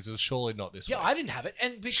because it was surely not this week. Yeah, I didn't have it.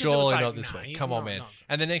 And because surely it was like, not this week. Come on, man. No.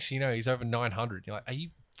 And the next thing you know, he's over 900. You're like, are you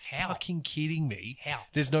fucking kidding me? How?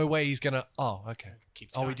 There's no way he's going to... Oh, okay.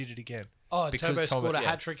 Keeps going. We did it again. Oh, Turbo scored a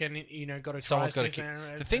hat-trick and, got a try. Someone's got to kick.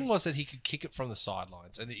 The thing was that he could kick it from the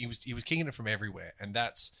sidelines and he was kicking it from everywhere. And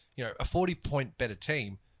that's, a 40-point better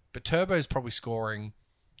team. But Turbo's probably scoring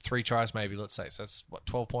 3 tries maybe, let's say. So that's,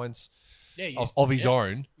 12 points of his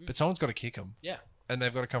own. But someone's got to kick him. Yeah. And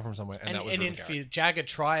they've got to come from somewhere. And that was Ruben Garrick. If Jagger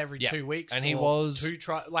try every 2 weeks. And he was... 2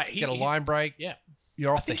 try... Get a line break. Yeah.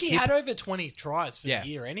 You're off I think the he hip. had over 20 tries for the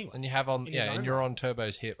year anyway. And you have on... and you're on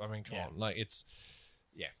Turbo's hip. I mean, come on. Like, it's...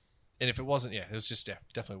 Yeah. And if it wasn't, it was just,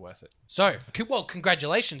 definitely worth it. So,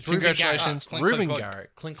 congratulations. Congratulations, Ruben Garrick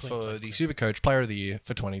for the Supercoach Player of the Year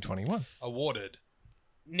for 2021. Awarded.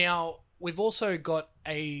 Now, we've also got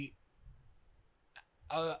a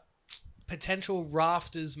potential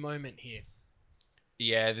rafters moment here.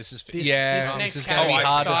 Yeah, this is this is going to be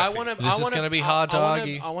hard. This is going to be hard to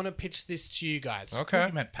argue. I want to pitch this to you guys. Okay.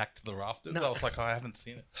 You meant Packed to the Rafters? No. I was like, I haven't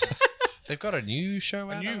seen it. They've got a new show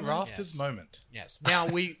out. A new Rafters moment. Yes. Now,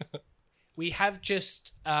 we have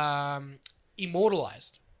just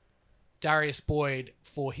immortalized Darius Boyd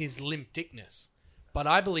for his limp dickness. But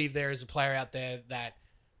I believe there is a player out there that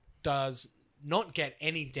does not get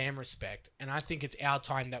any damn respect. And I think it's our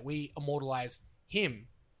time that we immortalize him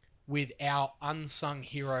with our Unsung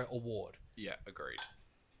Hero Award. Yeah, agreed.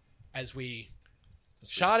 As we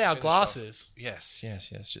shard our glasses. Yes.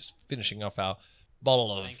 Just finishing off our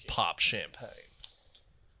bottle of pop champagne.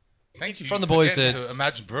 Thank you. From the boys to at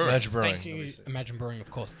Imagine Brewing. Thank you, Imagine Brewing, of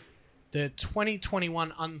course. The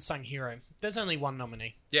 2021 Unsung Hero. There's only one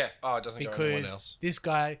nominee. Yeah. Oh, it doesn't go to anyone else. Because this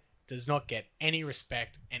guy does not get any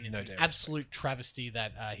respect, and it's an absolute travesty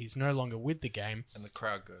that he's no longer with the game. And the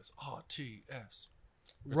crowd goes, TS.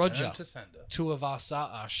 Roger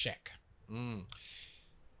Tuivasa Shek.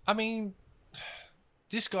 I mean,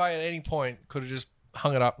 this guy at any point could have just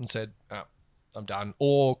hung it up and said, I'm done.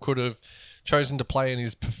 Or could have chosen to play in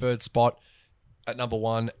his preferred spot at number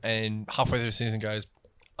 1 and halfway through the season goes,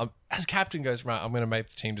 as captain goes, right, I'm going to make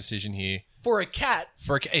the team decision here. For a cat.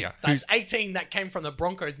 Yeah. That's 18 that came from the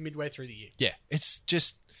Broncos midway through the year. Yeah. It's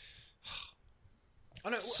just... I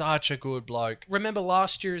know. Such a good bloke. Remember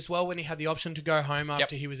last year as well when he had the option to go home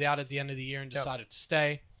after he was out at the end of the year and decided to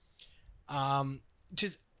stay.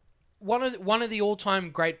 Just one of the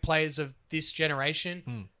all-time great players of this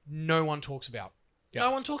generation. No one talks about. Yep.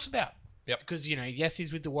 No one talks about. Yep. Because yes,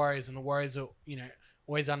 he's with the Warriors, and the Warriors are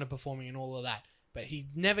always underperforming and all of that. But he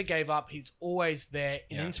never gave up. He's always there,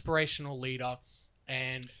 an inspirational leader.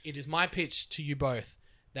 And it is my pitch to you both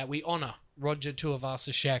that we honor Roger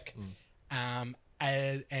Tuivasa-Sheck and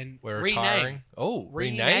We're retiring.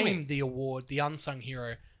 rename the award, the Unsung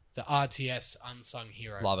Hero, the RTS Unsung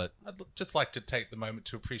Hero. Love it. I'd just like to take the moment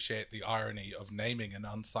to appreciate the irony of naming an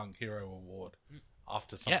unsung hero award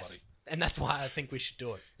after somebody. Yes. And that's why I think we should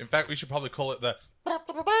do it. In fact, we should probably call it the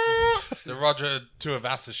Roger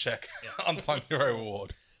Tuivasa-Sheck Unsung Hero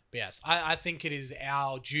Award. But yes, I think it is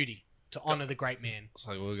our duty to honor the great man.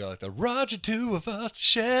 So we'll go like the Roger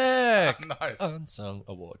Tuivasa-Sheck Nice. Unsung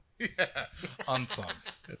Award. Yeah, unsung.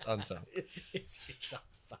 It's unsung. It's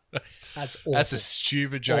unsung. That's awful. That's a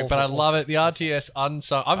stupid joke, Awful, but I love it. The RTS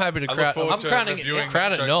Unsung. I'm happy to I crown. look forward I'm to crowning it reviewing now.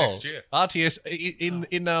 Crown the it joke Noel. next year. RTS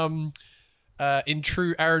in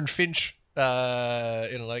true Aaron Finch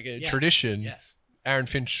tradition. Yes. Aaron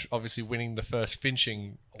Finch obviously winning the first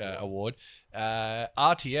Finching award.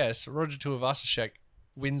 RTS Roger Tuivasa-Sheck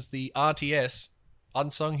wins the RTS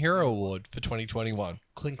Unsung Hero Award for 2021.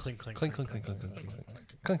 Clink, clink, clink. Clink, clink, clink, clink, clink, clink, clink,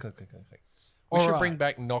 clink, clink, clink, clink. We All should right. bring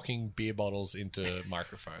back knocking beer bottles into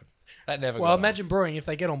microphones. That never. Well, got imagine brewing if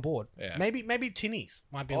they get on board. Yeah. Maybe Tinnies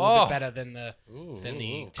might be a little bit better than the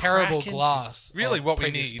terrible Crack into- glass. Really, of what we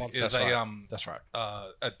previous need sponsors. is That's right.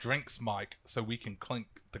 a drinks mic so we can clink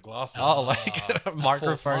the glasses. Oh, like a fourth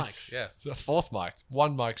microphone. mic. yeah. The fourth mic.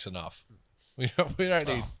 One mic's enough. We don't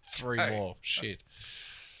need three hey. more. Shit.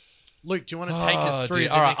 Luke, do you want to take us through? Dear.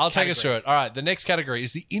 The All right, next I'll take us through category? it. All right, the next category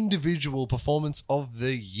is the individual performance of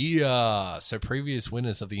the year. So previous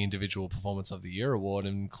winners of the individual performance of the year award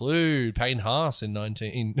include Payne Haas in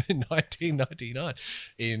 1999.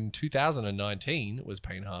 In 2019 it was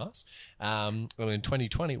Payne Haas. Well, in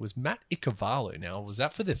 2020 it was Matt Ikevalu. Now, was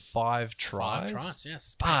that for the 5 tries? 5 tries,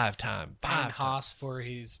 yes. Five time. Payne Haas for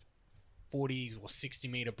his 40 or 60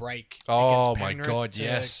 meter break. Oh, against my Penrith God, to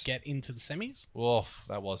yes. Get into the semis. Oh,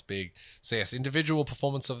 that was big. So yes, individual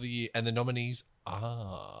performance of the year, and the nominees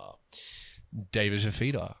are David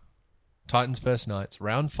Fifita, Titans First Knights,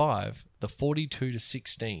 round 5, the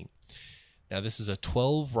 42-16. Now this is a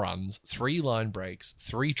 12 runs, 3 line breaks,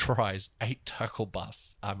 3 tries, 8 tackle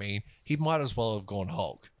busts. I mean, he might as well have gone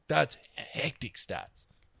Hulk. That's hectic stats.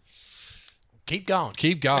 Keep going.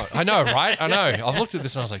 Keep going. I know, right? I know. I've looked at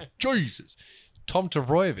this and I was like, Jesus. Tom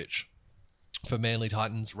Tavrojevic for Manly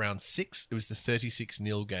Titans, round 6. It was the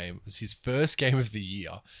 36-0 game. It was his first game of the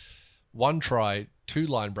year. 1 try, 2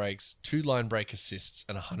 line breaks, 2 line break assists,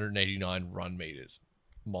 and 189 run meters.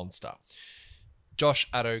 Monster. Josh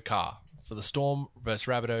Addo-Carr for the Storm versus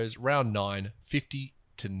Rabbitohs, round 9,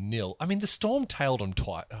 50-0. I mean, the Storm tailed them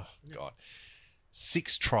twice. Oh, God.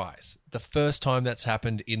 6 tries. The first time that's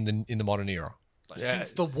happened in the modern era.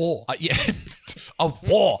 Since the war. Yeah, a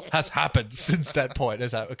war has happened since that point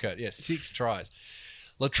has occurred. Yeah, 6 tries.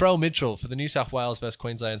 Latrell Mitchell for the New South Wales versus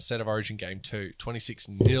Queensland State of Origin Game 2,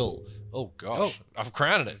 26-0. Oh, gosh. I've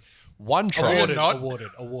crowned it. 1 try.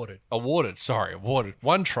 Awarded. Awarded.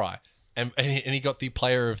 1 try. And he got the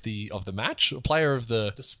player of the match? Player of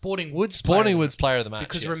the Sporting Woods player of the match.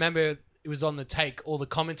 Because yes. remember, it was on the take. All the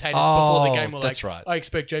commentators before the game were like, that's right. I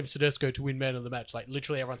expect James Tedesco to win man of the match. Like,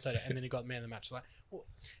 literally everyone said it. And then he got man of the match. It's like, well,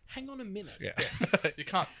 hang on a minute. Yeah. You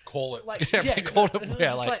can't call it. Like, Yeah, yeah, they called it- it's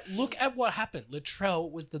yeah, like, like- look at what happened.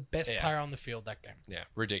 Latrell was the best Yeah. player on the field that game. Yeah,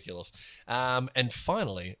 ridiculous. And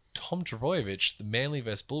finally, Tom Trbojevic, the Manly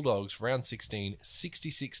vs Bulldogs, round 16,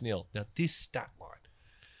 66-0. Now, this stat line.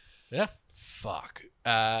 Yeah. Fuck.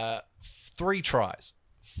 3 tries,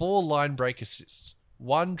 4 line break assists,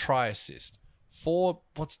 1 try assist, 4,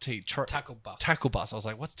 what's T? Tackle bust. Tackle bust. I was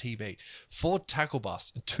like, what's TB? 4 tackle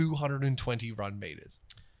busts and 220 run meters.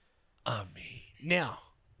 I mean, Now,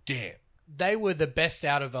 damn. they were the best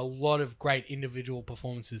out of a lot of great individual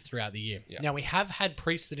performances throughout the year. Yeah. Now, we have had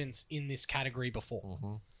precedents in this category before.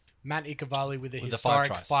 Mm-hmm. Matt Ikevalu with the With the historic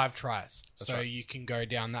 5 tries. 5 tries. That's So right. you can go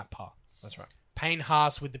down that path. That's right. Payne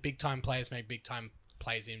Haas with the big time players make big time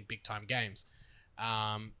plays in big time games.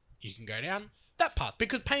 You can go down that path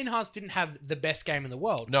because Payne Haas didn't have the best game in the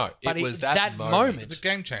world. No, but it was that moment. It's a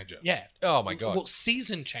game changer. Yeah. Oh, my God. Well,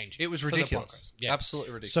 season changing. It was for the ridiculous. Broncos. Yeah.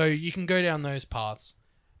 Absolutely ridiculous. So you can go down those paths.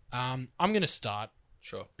 I'm going to start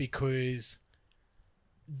Sure. because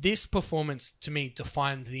this performance to me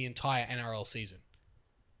defined the entire NRL season.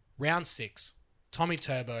 Round 6, Tommy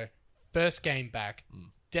Turbo, first game back.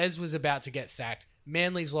 Des was about to get sacked.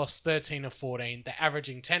 Manly's lost 13 of 14. They're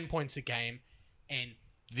averaging 10 points a game. And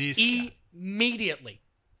This immediately,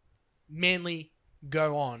 Manly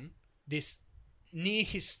go on this near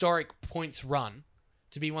historic points run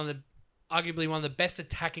to be arguably one of the best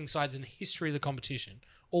attacking sides in the history of the competition,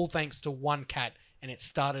 all thanks to one cat, and it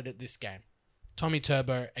started at this game. Tommy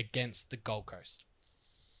Turbo against the Gold Coast.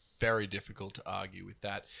 very difficult to argue with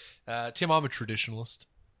that. Tim, I'm a traditionalist.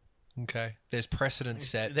 Okay. There's precedent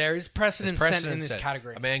set. There is precedent set in this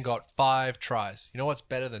category. A man got 5 tries. You know what's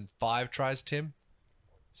better than 5 tries, Tim?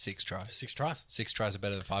 6 tries. 6 tries. 6 tries are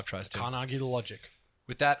better than 5 tries, Tim. Can't argue the logic.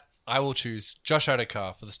 With that, I will choose Josh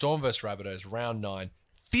Adokar for the Storm vs Rabbitohs, round 9.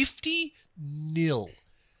 50-0.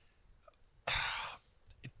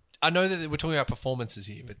 I know that we're talking about performances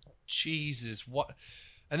here, but Jesus, what...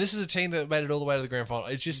 And this is a team that made it all the way to the grand final.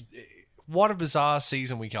 It's just... What a bizarre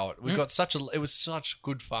season we got. We got it was such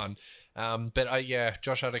good fun. But yeah,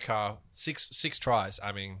 Josh Adokar, 6 tries.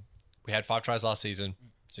 I mean, we had 5 tries last season,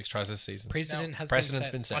 6 tries this season. Precedent's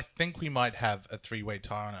been set. I think we might have a 3-way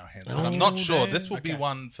tie on our hands. But I'm not sure. This will be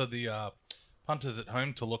one for the punters at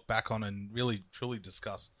home to look back on and really, truly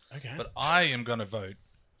discuss. Okay. But I am going to vote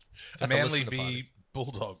for At the Manly listener v parties.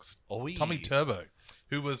 Bulldogs. Oh, Tommy Turbo,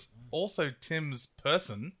 who was also Tim's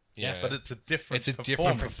person. Yes. But it's a different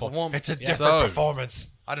performance. It's a Yeah. different performance.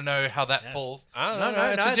 I don't know how that falls. I No, don't know.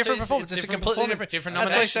 It's a different it's performance. It's a completely different.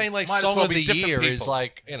 That's like saying like Might as song well of be the different year is people.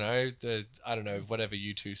 like, you know, I don't know, whatever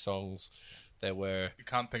U2 songs there were. You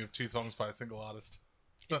can't think of 2 songs by a single artist.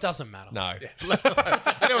 It doesn't matter. No.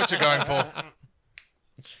 I know what you're going for.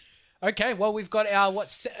 Okay, well, we've got our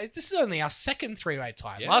this is only our second 3-way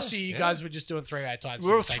tie. Yeah, Last year, you yeah. guys were just doing 3-way ties.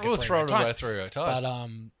 We're for the sake of throwing three-way away ties. 3-way ties.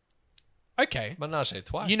 But okay, Menage a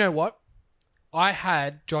trois. you know what? I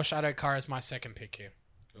had Josh Adokar as my second pick here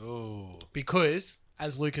Ooh. because,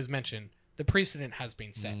 as Luke has mentioned, the precedent has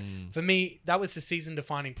been set. For me, that was the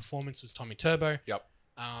season-defining performance was Tommy Turbo. Yep.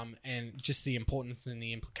 And just the importance and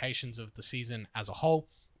the implications of the season as a whole.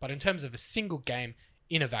 But in terms of a single game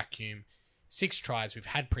in a vacuum, 6 tries, we've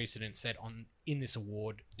had precedent set in this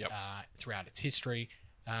award throughout its history.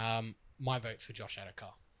 My vote for Josh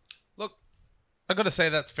Adokar. Look, I got to say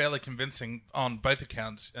that's fairly convincing on both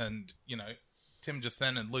accounts, and you know, Tim just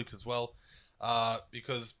then and Luke as well,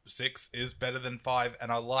 because 6 is better than 5,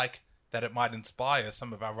 and I like that it might inspire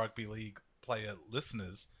some of our rugby league player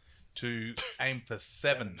listeners to aim for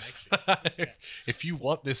 7. If you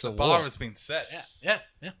want this The award. bar has been set, Yeah.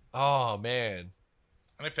 Oh, man.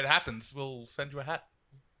 and if it happens, we'll send you a hat.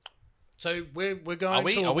 So we're going Are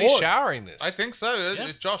we to are we award. showering this? I think so,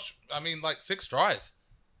 Yeah. Josh. I mean, like 6 tries,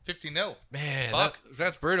 50-0. Man, Fuck.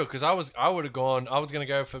 that's brutal because I was going to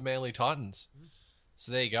go for Manly Titans.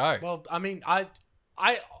 So there you go. Well, I mean, I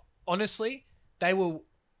honestly,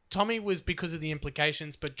 Tommy was because of the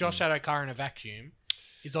implications, but Josh Adokar in a vacuum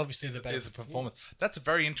is obviously the better Is a performance. That's a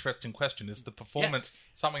very interesting question. Is the performance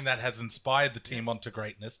something that has inspired the team onto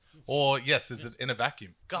greatness, or is it in a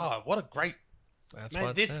vacuum? God, what a great. That's Mate,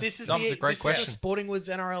 what this is a great question. the Sporting Woods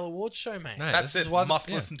NRL Awards show, mate. No, That's this it. is what- Must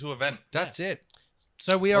yeah. listen to event. That's it.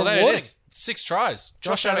 So we are Well, there it awarding is. 6 tries.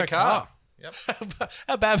 Josh Adokar. Adokar. Yep.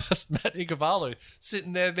 How bad must Matt Iguavalu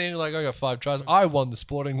sitting there being like, I got 5 tries. I won the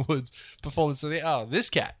Sporting Woods performance of the this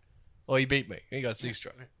cat. Well, he beat me. He got 6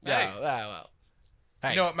 tries. Hey. Well. Hey,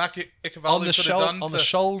 You know what Mac Ikevalu on the could have done on to... the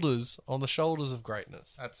shoulders of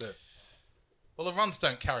greatness. That's it. Well, the runs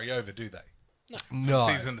don't carry over, do they? No.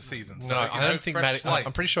 Season to season. So, No, you I know, don't think fresh slate.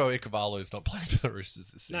 I'm pretty sure Ikevalu is not playing for the Roosters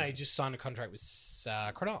this season. No, he just signed a contract with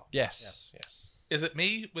Cronulla. Yes. Is it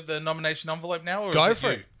me with the nomination envelope now, or Go is it for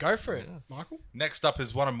you? it. Go for it, Michael. Next up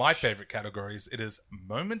is one of my favorite categories. It is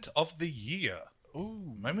Moment of the Year.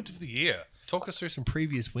 Ooh. Moment of the Year. Talk us through some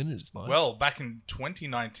previous winners, Mike. Well, back in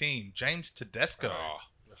 2019, James Tedesco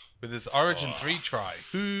with his Origin 3 try.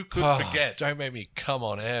 Who could forget? Don't make me come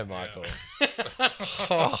on air, Michael.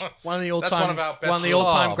 One of the That's one all-time, of our best one of the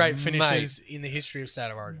all-time Oh, great mate. finishes in the history of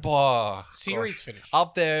State of Origin. Bah, Series gosh. finish.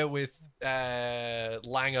 Up there with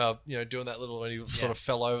Langer, doing that little when he sort of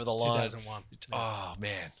fell over the line. 2001. Oh,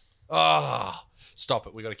 man. Oh, stop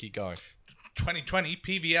it. We got to keep going. 2020,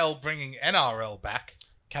 PVL bringing NRL back.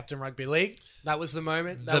 Captain Rugby League. That was the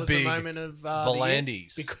moment. That The was the big moment of the year.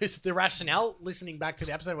 Volandis. Because the rationale, listening back to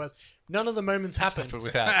the episode, was none of the moments happened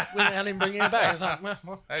Without. without him bringing it back. It's like,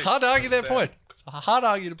 well, It's hard to argue their point. It's hard to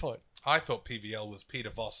argue the point. I thought PVL was Peter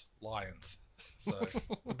Voss Lions. So,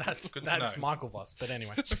 that's Good to know. Michael Voss. But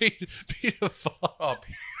anyway. Peter Fox. oh,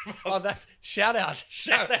 Peter Oh, that's shout out.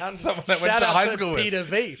 Someone that went to high school with. Peter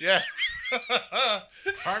V. Yeah.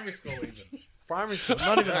 Primary school even. Primary school,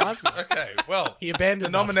 not even high school. Okay, well, He the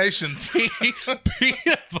abandoned us. nominations.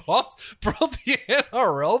 Peter Fox brought the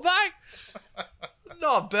NRL back?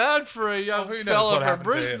 Not bad for a young who knows fella what from happened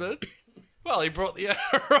to him. Brisbane. Well, he brought the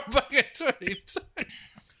era back in 22.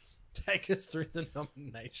 Take us through the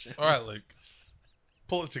nomination. All right, Luke.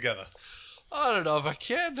 Pull it together. I don't know if I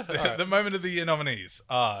can. All right. The moment of the year nominees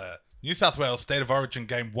are New South Wales State of Origin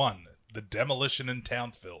Game 1, The Demolition in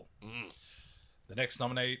Townsville. The next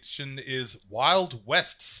nomination is Wild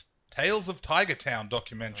West's Tales of Tiger Town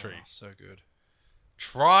documentary. Oh, so good.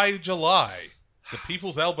 Try July, The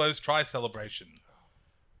People's Elbows Try Celebration.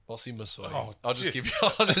 Bossy Masoy. Oh, I'll just dear. give you.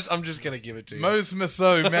 I'm just gonna give it to you. Mose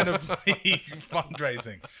Maso, Men of League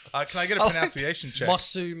fundraising. Can I get a pronunciation check?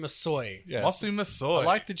 Mosu Masoy. Yes. Mosu Masoy. I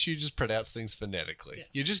like that you just pronounce things phonetically.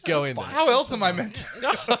 You just go in there. How else am I meant to?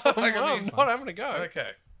 I'm not having a go. Okay.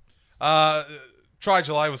 Try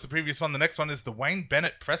July was the previous one. The next one is the Wayne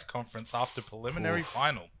Bennett press conference after preliminary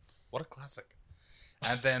final. What a classic.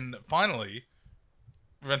 And then finally,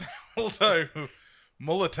 Ronaldo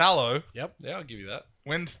Mulatalo Yep. Yeah, I'll give you that.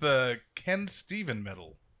 wins the Ken Stephen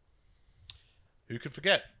Medal. Who could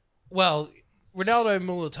forget? Well, Ronaldo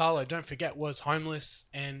Mulatalo, don't forget, was homeless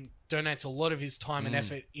and donates a lot of his time and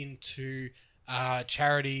effort into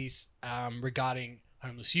charities regarding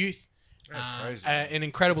homeless youth. That's crazy. An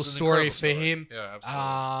incredible It's an story incredible for story. him. Yeah,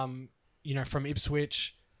 absolutely. From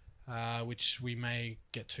Ipswich, which we may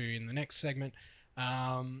get to in the next segment.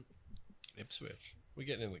 Ipswich. We're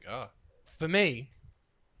getting in the car. For me,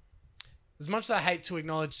 as much as I hate to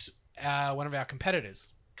acknowledge one of our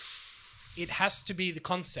competitors, it has to be the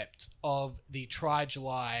concept of the Try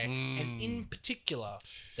July, and in particular,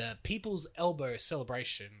 the People's Elbow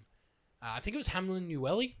celebration. I think it was Hamlin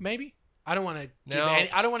Ueli, maybe. I don't want to.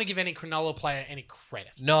 I don't want to give any Cronulla player any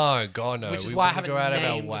credit, No, God, no. which is We why I wouldn't haven't go out of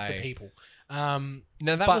our named the way. people. No,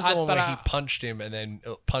 that But was the I- one but where I- he punched him and then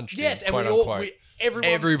punched Yes, him, and quote we all, unquote.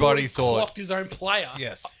 everybody thought- clocked his own player.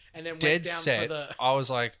 Yes. and then went Dead down set. for the. I was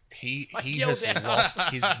like, he yelled has out. lost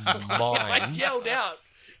his I mind. yelled out.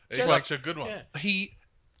 It's Just- like a good one. Yeah.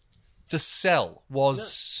 The Cell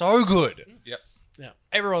was so good. Yep. Yeah.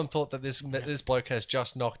 Everyone thought that this bloke has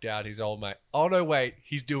just knocked out his old mate. Oh no, wait,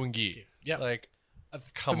 he's doing gear. Yep. Like,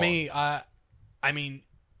 For me, I mean,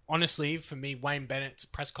 honestly, for me, Wayne Bennett's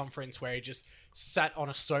press conference where he just sat on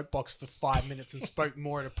a soapbox for 5 minutes and spoke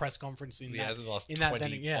more at a press conference in he that has in the last in that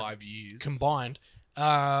 25 years. combined.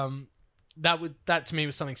 That to me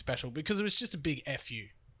was something special because it was just a big fu.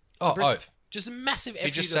 Oh, Brisbane. oath. Just a massive fu.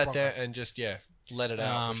 He just to the sat there Broncos. and just let it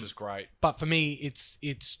out, which was great. But for me,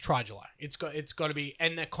 it's Try July. It's got to be,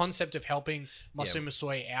 and the concept of helping Masu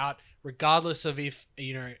Masoy out, regardless of if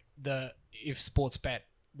Sportsbet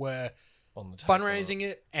were On the table. fundraising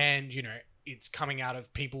it, and it's coming out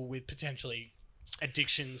of people with potentially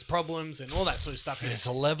addictions, problems, and all that sort of stuff. There's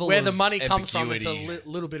a level where of the money comes from. It's ambiguity. a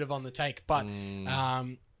little bit of on the take, but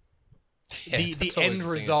Yeah, the that's always end the thing.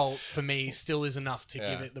 result for me still is enough to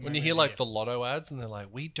Yeah. give it the. When you moment hear of like the the lotto ads and they're like,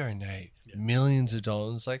 we donate millions of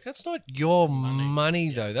dollars, like that's not your money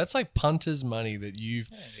though. That's like punters' money that you've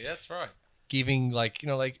Yeah, that's right. giving,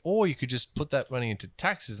 or you could just put that money into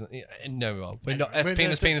taxes. And no, we're not. That's We're-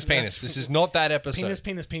 penis. that's- This is not that episode.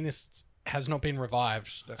 penis has not been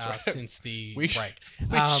revived right. since the We break.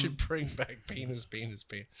 We should bring back penis.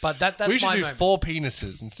 But that's we should my do moment. 4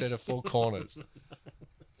 penises instead of 4 corners.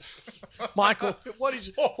 Michael, what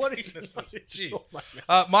is Oh, what is penises. your Jeez.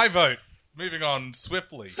 moment? My vote, moving on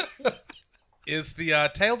swiftly, is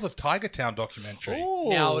the Tales of Tiger Town documentary.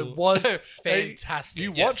 Now it was Hey, fantastic.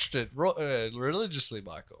 You Yes. watched it religiously,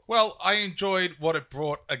 Michael. Well, I enjoyed what it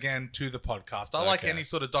brought again to the podcast. I like Okay. any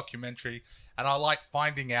sort of documentary, and I like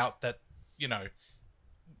finding out that,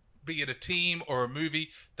 be it a team or a movie,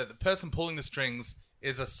 that the person pulling the strings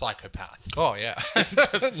is a psychopath. Oh yeah.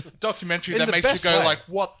 Just documentary In that the makes you best go way. like,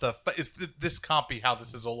 what the this can't be how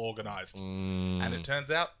this is all organized. And it turns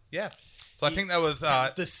out, yeah. So I think that was The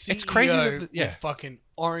CEO It's crazy that with fucking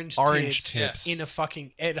orange Orange tips tips. in a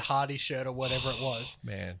fucking Ed Hardy shirt or whatever it was.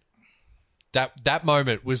 Man. That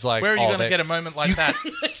moment was like, where are you going to get a moment like that?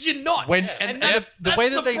 You're not. when and and the way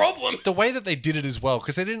that the they problem. the way that they did it as well,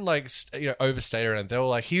 because they didn't overstate it, and they were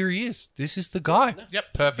like, here he is, this is the guy, Yep,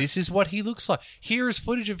 perfect. this is what he looks like. Here is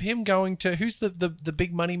footage of him going to who's the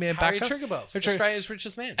big money man Harry backer, Triggerbuff, Trigger- Australia's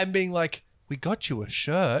richest man. and being like, we got you a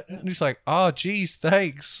shirt, and he's like, oh geez,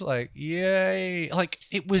 thanks, like yay, like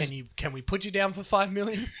it was Can we put you down for $5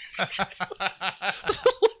 million?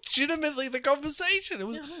 legitimately the conversation. It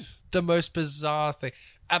was the most bizarre thing.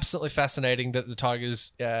 Absolutely fascinating that the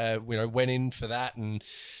Tigers, went in for that, and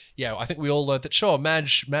yeah, I think we all learned that. Sure,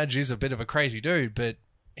 Madge is a bit of a crazy dude, but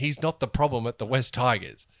he's not the problem at the West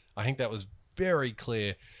Tigers. I think that was very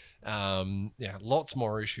clear Yeah, lots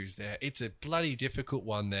more issues there. It's a bloody difficult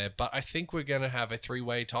one there, but I think we're going to have a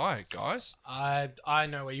 3-way tie, guys. I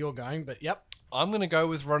know where you're going, but yep. I'm going to go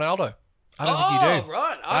with Ronaldo. I don't think you do.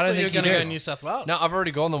 Right. I don't thought you were think you going to do. go New South Wales. No, I've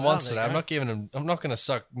already gone them once there today. you I'm go. not giving him. I'm not going to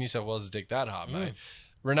suck New South Wales' dick that hard, mate.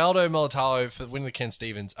 Ronaldo Militao for winning the Ken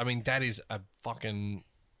Stevens. I mean, that is a fucking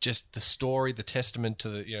just the story, the testament to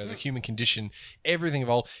the the human condition, everything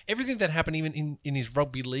involved, everything that happened even in his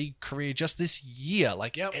rugby league career just this year.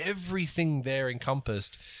 Like everything there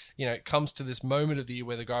encompassed. It comes to this moment of the year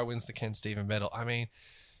where the guy wins the Ken Stevens medal. I mean,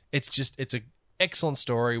 it's a excellent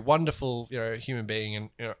story, wonderful human being,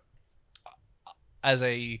 and as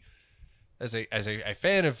a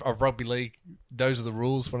fan of rugby league, those are the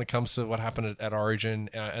rules when it comes to what happened at Origin.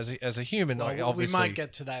 As a human, obviously, we might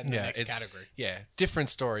get to that in the next category. Yeah, different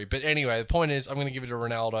story. But anyway, the point is, I'm going to give it to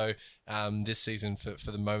Ronaldo this season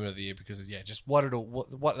for the moment of the year because just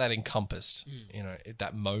what that encompassed.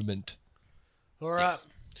 That moment. All right. Yes.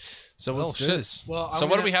 So let's do this. Well,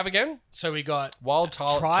 what do we have again? So we got Wild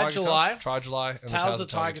Try July, and Tales of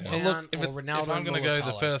Tiger Town. Look, if Ronaldo I'm going to go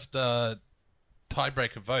the first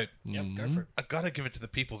tiebreaker vote, Yep, go for it. I got to give it to the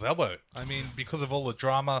People's Elbow. I mean, because of all the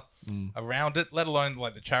drama around it, let alone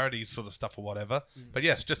like the charities sort of stuff or whatever. But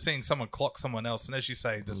yes, just seeing someone clock someone else, and as you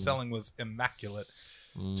say, the selling was immaculate.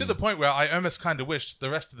 To the point where I almost kind of wish the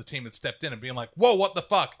rest of the team had stepped in and been like, "Whoa, what the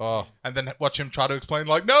fuck?" Oh. And then watch him try to explain,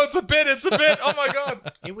 like, "No, it's a bit. Oh my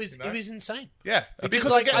god!" It was insane. Yeah,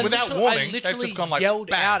 because Like, again, without I warning, they've literally just gone like, yelled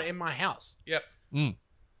bang. out in my house. Yep.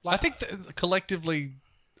 I think collectively,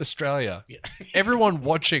 Australia, Yeah. everyone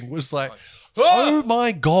watching was like, "Ah!" "Oh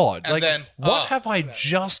my god!" And Like, then, what "Ah." have I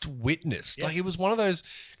just witnessed? Like, it was one of those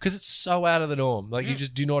because it's so out of the norm. Like, you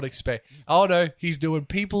just do not expect. Oh no, he's doing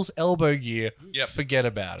people's elbow gear. Yep. Forget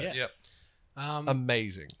about it. Yep.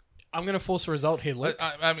 Amazing. I'm going to force a result here, Luke.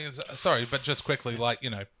 I mean, sorry, but just quickly, like,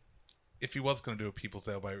 if he was going to do a people's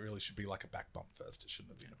elbow, it really should be like a back bump first. It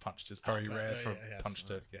shouldn't have been a punch. It's very rare for a punch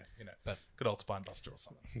to, good old spine buster or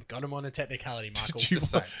something. Got him on a technicality, Michael.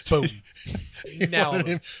 Just saying. Boom. Now, Wanted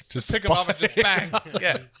him to Pick him up and just spine- bang.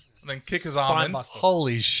 Yeah. And then kick his arm Spine in. buster.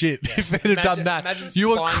 Holy shit! If they'd have done that, imagine you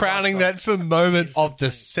were spine crowning buster. that for moment of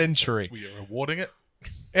the century. We are awarding it.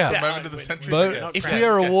 Yeah. Yeah. Moment of the we- century. But Yes. if crowns, we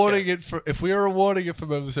are yes, awarding yes. it for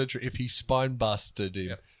moment of the century, if he spine busted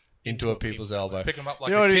him into a people's elbow, Pick him up like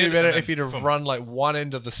you know what a would be kid better and if then he'd have boom. run like one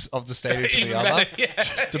end of the stadium to the Even other, better, yeah.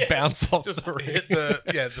 just to bounce off Just the ring. hit the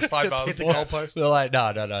sidebars. hit the goalpost. They're like,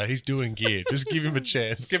 no, he's doing gear. Just give him a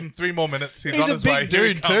chance. Give him 3 more minutes. He's He's on a his way. big Here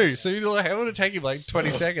he dude comes. too, so you're like, how would it take him like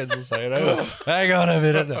 20 seconds or so? Hang on a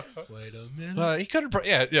minute. Wait a minute. He could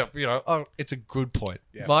have, it's a good point.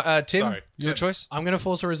 Yeah. Tim, Sorry. your Tim. choice. I'm going to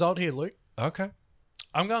force a result here, Luke. Okay.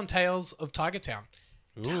 I'm going Tales of Tiger Town.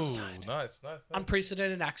 Ooh, nice.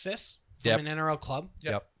 Unprecedented access from Yep. an NRL club.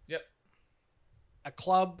 Yep. A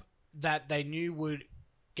club that they knew would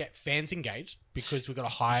get fans engaged because we've got a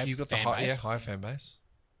high You got the fan base. high fan base,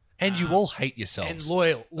 and you all hate yourselves. And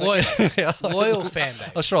loyal Yeah, like- loyal fan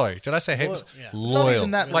base. Oh, sorry. Did I say hate? Loyal, yeah. Loyal. Not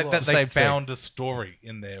even that, like Well, that it's the they same thing. found a story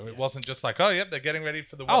in there. It wasn't just like, oh, yep, they're getting ready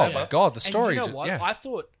for the Oh whatever. my god, the story. And you know what? Yeah. I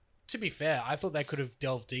thought, to be fair, I thought they could have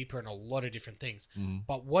delved deeper in a lot of different things.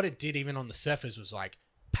 But what it did, even on the surface, was like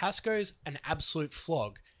Pasco's an absolute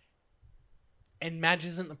flog, and Madge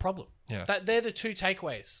isn't the problem. Yeah. They're the two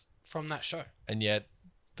takeaways from that show. And yet,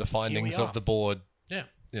 the findings are. of the board, Yeah.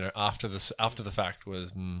 after the fact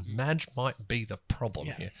was Madge might be the problem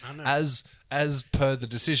Yeah, here, I know. as per the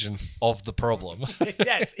decision of the problem.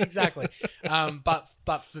 Yes, exactly. But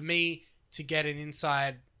for me to get an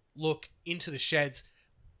inside look into the sheds,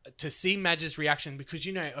 to see Madge's reaction, because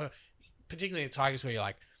particularly the Tigers, where you're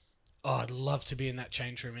like, oh, I'd love to be in that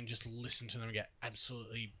change room and just listen to them get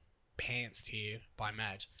absolutely pantsed here by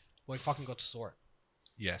Madge. Well, we fucking got to saw it.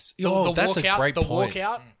 Yes. The That's a walkout- great the point.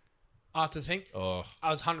 walkout after the thing, Oh, I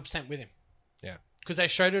was 100% with him. yeah. Because they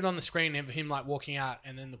showed it on the screen of him like walking out,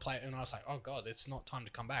 and then the play, and I was like, "Oh god, it's not time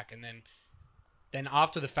to come back." And then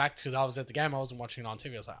after the fact, because I was at the game, I wasn't watching it on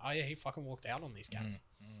TV. I was like, "Oh yeah, he fucking walked out on these cats."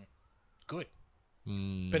 Good.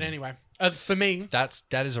 But anyway, for me, that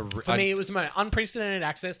is a for me, it was unprecedented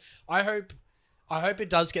access. I hope it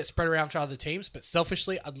does get spread around to other teams, but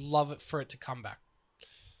selfishly, I'd love it for it to come back.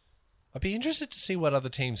 I'd be interested to see what other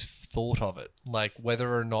teams thought of it, like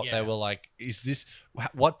whether or not they Yeah. were like, "Is this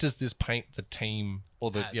what does this paint the team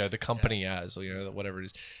or the As, the company as, or whatever it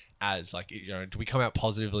is as? Like, do we come out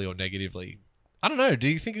positively or negatively? I don't know. Do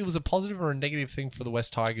you think it was a positive or a negative thing for the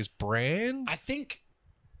West Tigers brand? I think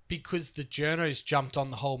because the journos jumped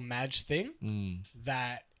on the whole Madge thing,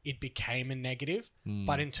 that it became a negative.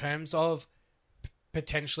 But in terms of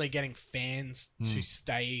potentially getting fans to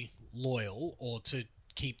stay loyal or to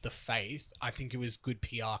keep the faith. I think it was good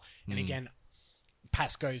PR. And again,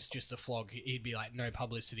 Pascoe's just a flog. He'd be like, no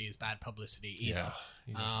publicity is bad publicity either.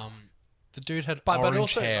 Yeah. The dude had but orange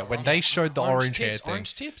also- hair. When they showed the orange hair tips, thing,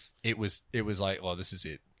 orange tips. it was like, oh, this is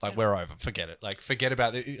it. Like, we're over. Forget it. Like, forget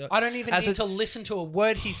about it. I don't even As need a- to listen to a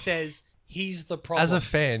word he says. He's the problem. As a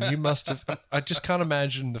fan, you must have. I just can't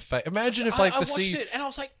imagine the face. Imagine if, like, I the watched it and I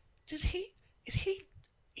was like, is he?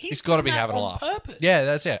 He's got to be doing that having a on laugh. Purpose. Yeah,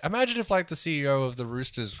 that's it. Imagine if, like, the CEO of the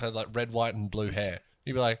Roosters had, like, red, white, and blue hair.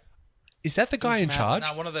 You'd be like, is that the guy in mad. charge?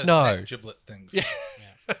 Now, one of those No. neck giblet things. Yeah.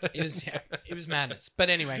 It was madness. But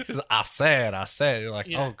anyway, It was, I said. You're like,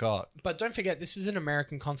 Yeah. oh, God. but don't forget, this is an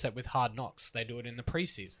American concept with Hard Knocks. They do it in the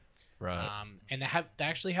preseason. Right. And they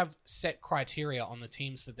actually have set criteria on the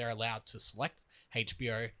teams that they're allowed to select.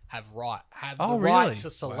 HBO have the Oh, right really? to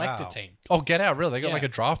select Wow. a team. Oh, get out. Really? They got, Yeah. like, a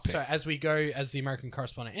draft pick. So as we go, as the American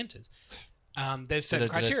correspondent enters, there's certain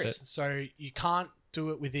criteria. So you can't do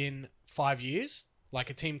it within 5 years. Like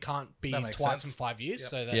a team can't be That makes twice sense. in 5 years. Yep.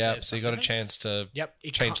 So that Yeah, there's so you some got a difference. chance to Yep,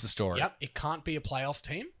 it change can't- the story. Yep, it can't be a playoff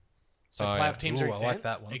team. So Oh, playoff yeah. teams Ooh, are I like exempt.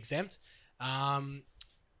 that one. Exempt.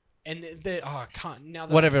 And I can't now.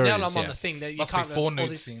 That, Whatever it now that is, I'm on yeah. the thing that you Must be can't 4 all nude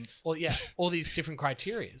these, scenes. all these different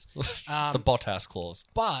criterias. The Bottas clause.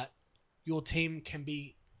 But your team can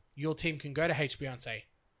go to HBO and say,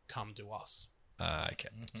 "Come to us." Okay.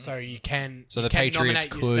 So you can. So you the can Patriots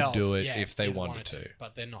nominate could yourself, do it if they they wanted to.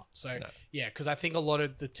 but they're not. So No. yeah, because I think a lot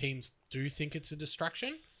of the teams do think it's a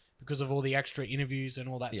distraction because of all the extra interviews and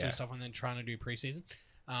all that sort Yeah. of stuff, and then trying to do preseason.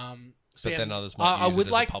 But then others might use it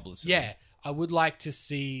as a publicity. Yeah, I would like to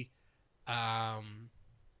see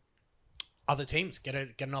other teams get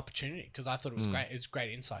an opportunity because I thought it was great. It was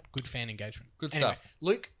great insight, good fan engagement, Good Anyway, stuff.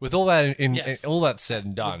 Luke, With all that Yes. all that said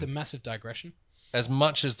and with done, the massive digression. as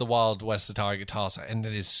much as the Wild West of Tiger Task, and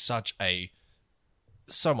it is so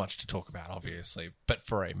much to talk about, obviously. But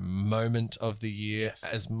for a moment of the year, Yes.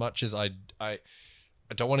 as much as I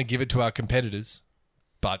don't want to give it to our competitors,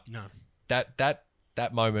 but No,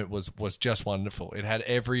 that moment was just wonderful. It had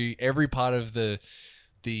every part of the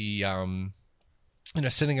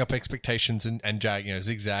setting up expectations and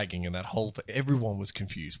zigzagging and that whole thing. Everyone was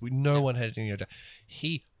confused. No one had any idea.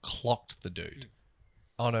 He clocked the dude.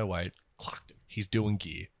 Oh no, wait. clocked him. He's doing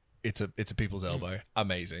gear. It's a people's elbow.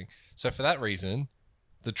 Amazing. So for that reason,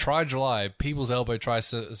 the July people's elbow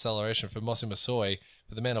acceleration for Mossy Masoi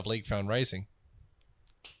for the Man of League Found Racing.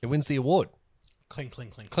 It wins the award. Clink,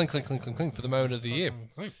 clink, clink. Clink, clink, clink, clink, clink for the moment of the year.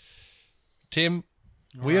 Clink. Tim,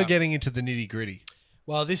 we are getting into the nitty gritty.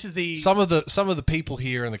 Well, this is the Some of the people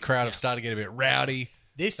here in the crowd have started to get a bit rowdy.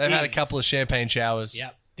 They've had a couple of champagne showers.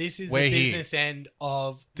 Yep. This is We're the here. business end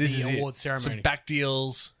of This is the it. award ceremony. Some back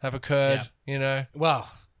deals have occurred.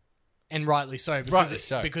 Well, and rightly so. Because Rightly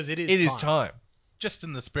so. Because it is It is time. Just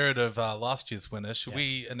in the spirit of last year's winner, should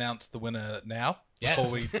we announce the winner now Yes.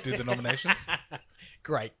 before we do the nominations?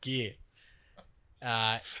 Great gear.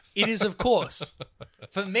 It is, of course,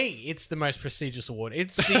 for me, it's the most prestigious award.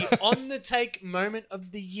 It's the on the take moment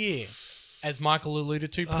of the year. As Michael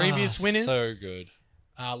alluded to, previous winners. So good.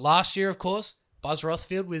 Last year, of course, Buzz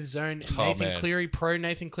Rothfield with his own Oh, Nathan man. Cleary, pro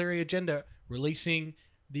Nathan Cleary agenda, releasing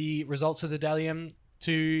the results of the Dally M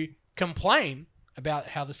to complain about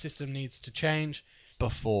how the system needs to change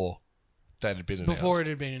Before that had been announced. before it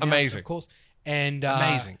had been announced, Amazing. of course. And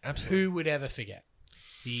Amazing. Absolutely. who would ever forget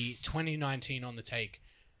the 2019 On the Take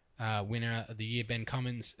winner of the year, Ben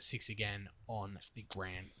Cummins, 6 again on the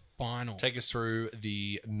grand final. Take us through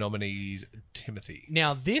the nominees, Timothy.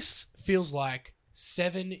 Now, this feels like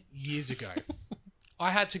 7 years ago.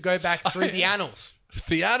 I had to go back through the annals.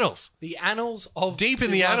 The annals. The annals of Deep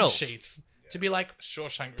in the run annals. sheets to be like,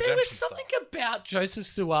 Shawshank there was Redemption something style. about Joseph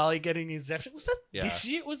Suwali getting his exemption. Was that Yeah. this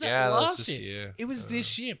year? Was that Yeah, that was last this year? year. It was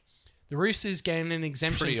this year. The Roosters gained an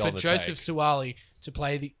exemption Pretty for on the Joseph take. Suwali to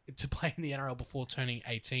play in the NRL before turning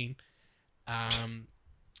 18.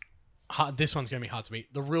 This one's going to be hard to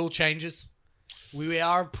beat. The rule changes. We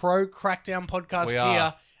are a pro crackdown podcast We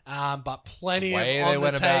here, are. but plenty Way of they on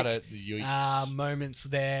went the take about it. Yikes. moments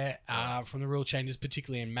there from the rule changes,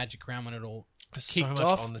 particularly in Magic Round when it all so kicked much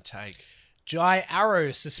off. on the take. Jai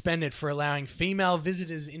Arrow suspended for allowing female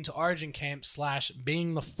visitors into Origin camp /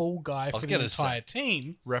 being the fall guy for the gonna entire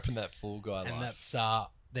team. Repping that full guy And life. that's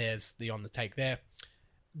there's the on the take there.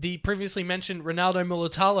 The previously mentioned Ronaldo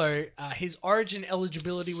Mulatalo, his Origin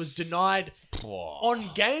eligibility was denied on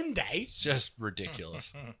game day. It's just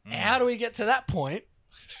ridiculous. How do we get to that point?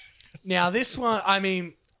 Now this one, I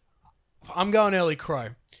mean, I'm going early crow.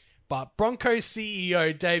 But Broncos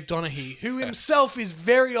CEO Dave Donaghy, who himself is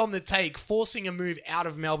very on the take, forcing a move out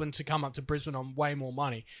of Melbourne to come up to Brisbane on way more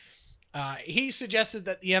money, He suggested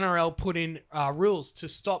that the NRL put in rules to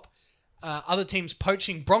stop other teams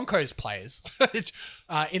poaching Broncos players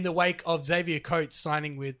in the wake of Xavier Coates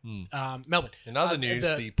signing with Melbourne. In other news,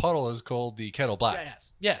 the Pottle is called the Kettle Black.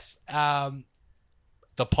 Yes.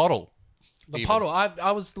 The Pottle. The Pottle.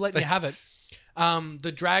 I was letting you have it.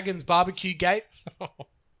 The Dragons barbecue gate.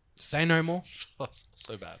 Say no more.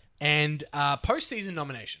 So bad. And postseason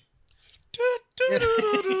nomination.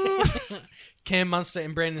 Cam Munster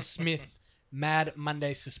and Brandon Smith. Mad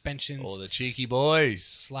Monday suspensions. Oh, the cheeky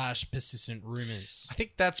boys. / persistent rumours. I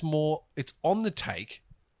think that's more, it's on the take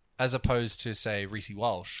as opposed to, say, Reece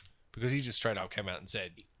Walsh, because he just straight up came out and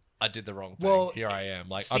said, I did the wrong thing. Well, here I am.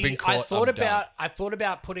 Like, see, I've been caught. I thought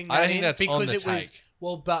about putting that I think in that's on because the it was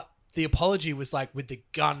take. but the apology was like with the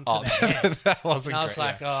gun to the head. That wasn't And I was great,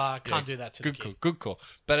 like, yeah. oh, I can't do that to the Good kid. call, good call.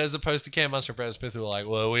 But as opposed to Cam Munster and Brandon Smith, who were like,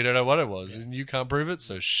 well, we don't know what it was, and you can't prove it,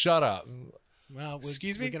 so shut up. Well,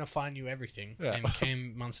 Excuse me? we're going to find you everything. Yeah. And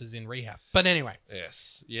Cam Munster's in rehab. But anyway,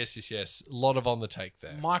 Yes. A lot of on the take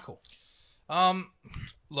there. Michael.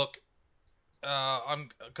 Look, I'm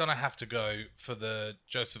gonna have to go for the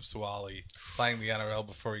Joseph Suwali playing the NRL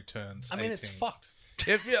before he turns 18. I mean, it's fucked.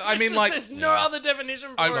 I mean, like, There's no other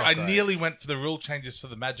definition for I it. nearly went for the rule changes for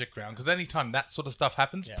the Magic round because anytime that sort of stuff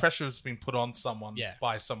happens, pressure has been put on someone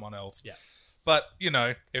by someone else. Yeah. But,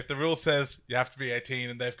 if the rule says you have to be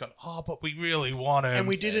 18 and they've gone, oh, but we really want him. And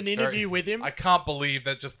we did an interview with him. I can't believe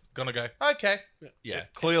they're just going to go, okay. Yeah.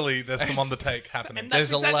 Clearly, there's some on the take happening. And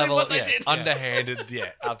that's There's exactly a level, what they did. underhanded,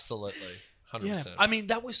 absolutely. 100%. Yeah. I mean,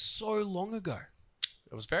 that was so long ago.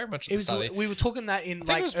 It was very much at It the was, start. we were talking that in it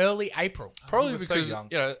like was- early April. Probably He was so because, young.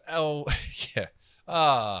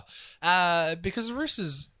 because the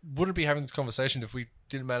Roosters wouldn't be having this conversation if we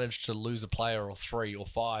didn't manage to lose a player or 3 or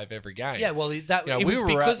 5 every game. Yeah, well, that Yeah, it we was were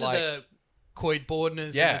because at, of like- the Coyd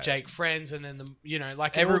Bordners Yeah. and the Jake Friends, and then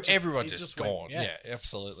Everyone it just went, gone. Yeah.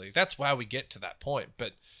 Absolutely. That's why we get to that point.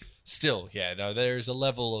 But still, there is a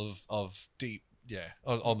level of deep,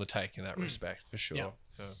 on the take in that respect, for sure.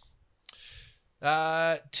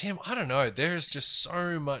 Yeah. Tim, I don't know. There's just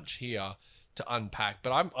so much here to unpack,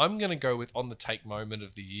 but I'm going to go with on the take moment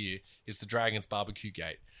of the year is the Dragons barbecue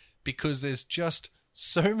gate, because there's just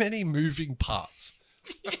so many moving parts.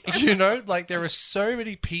 Like there are so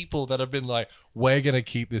many people that have been like, we're going to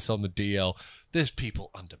keep this on the DL. There's people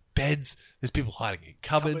under beds. There's people hiding in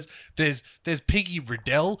cupboards. There's Piggy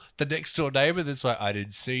Riddell, the next door neighbor, that's like, I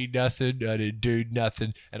didn't see nothing. I didn't do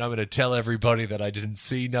nothing. And I'm going to tell everybody that I didn't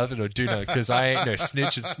see nothing or do nothing because I ain't no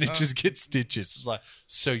snitch and snitches get stitches. It's like,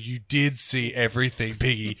 so you did see everything,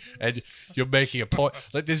 Piggy, and you're making a point.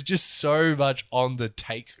 Like there's just so much on the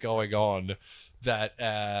take going on that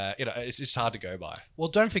it's just hard to go by. Well,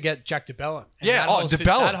 don't forget Jack DeBellin. And Yeah, that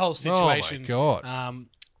DeBellin. whole situation. Oh my God.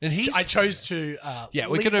 And I chose to. we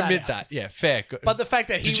leave can that admit out. that. Yeah, fair. But the fact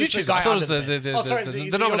that he Did you was the choose? guy I thought it was under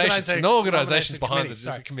the nominations, the organizations behind committee, the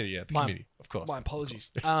sorry. committee. Yeah, the My- committee, of course. My apologies.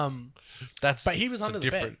 That's But he was it's a under the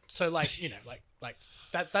bed, so like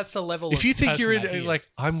that's the level. If you think you're person that he in, is. like,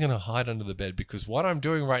 I'm gonna hide under the bed because what I'm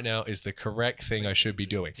doing right now is the correct thing I should be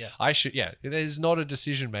doing. Yes. I should. Yeah, there's not a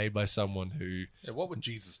decision made by someone who. Yeah, what would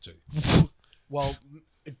Jesus do? well,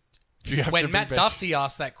 If you have to when be Matt benched- Duffy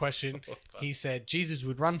asked that question, he said Jesus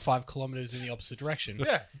would run 5 kilometers in the opposite direction.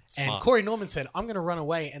 Yeah, And Smart. Corey Norman said, I'm going to run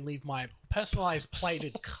away and leave my personalized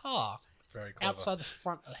plated car very clever. outside the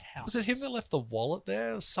front of the house. was it him that left the wallet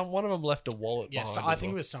there? One of them left a wallet. Yes, behind I as think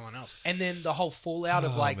it well. was someone else. And then the whole fallout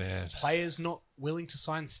of Oh, like man. players not willing to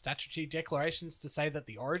sign statutory declarations to say that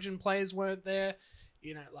the Origin players weren't there.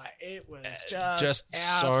 Like it was just out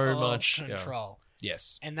so of much, control.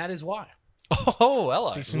 Yes. And that is why Oh,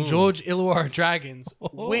 hello. the St. George Illawarra Dragons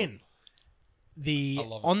win the I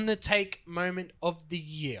love it. on the take moment of the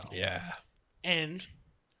year. Yeah. And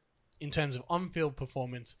in terms of on-field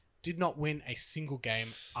performance, did not win a single game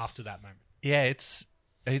after that moment. Yeah, it's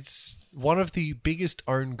one of the biggest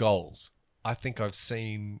own goals I think I've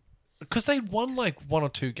seen, because they'd won like 1 or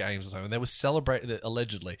 2 games or something. They were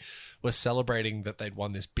allegedly were celebrating that they'd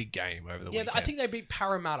won this big game over the Yeah, weekend. I think they beat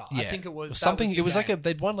Parramatta. I think it was something. that It was the like game.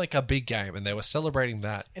 they'd won like a big game and they were celebrating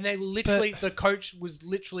that. And they literally, the coach was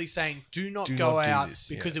literally saying, do not Do go not do out this,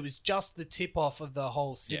 because it was just the tip off of the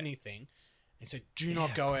whole Sydney thing. And said, do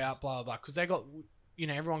not go out, blah, blah, blah. Because they got,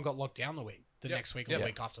 everyone got locked down the next week or the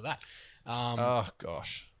week after that. Oh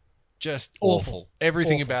gosh, just awful.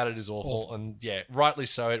 Everything Awful. about it is awful, and yeah, rightly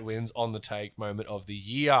so. It wins on the take moment of the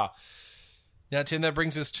year. Now, Tim, that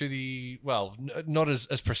brings us to not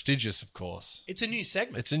as prestigious, of course. It's a new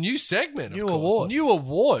segment. It's a new segment, New of course. award. New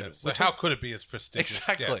award. Yeah, so how could it be as prestigious?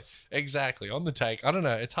 Exactly. Yes. Exactly. On the take. I don't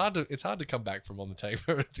know. It's hard to come back from on the take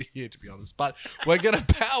of the year, to be honest. But we're gonna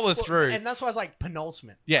power through. And that's why it's like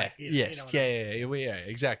penultimate. Yeah. Like, Yes. Yeah.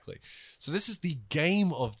 Exactly. So this is the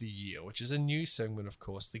game of the year, which is a new segment, of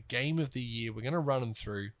course. The game of the year. We're gonna run them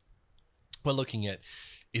through. We're looking at,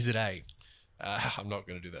 is it A? I'm not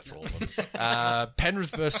going to do that for all of them.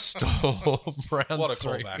 Penrith vs Storm, round What a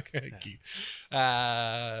 3. callback. Thank you.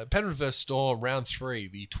 Penrith vs Storm, round 3,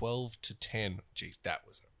 the 12-10. Jeez, that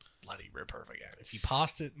was a bloody ripper of a game. If you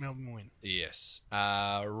passed it, Melbourne win. Yes.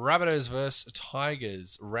 Rabbitohs vs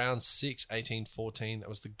Tigers, round 6, 18-14. That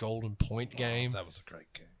was the Golden Point game. That was a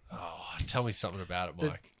great game. Oh, tell me something about it,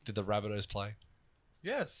 Mike. Did the Rabbitohs play?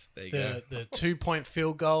 Yes. There you go. The 2-point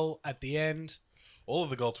field goal at the end. All of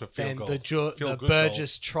the goals were field Then goals. the Feel-good Burgess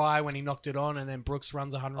goals. try when he knocked it on, and then Brooks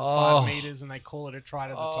runs 105 meters, and they call it a try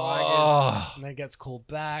to the Tigers, and then gets called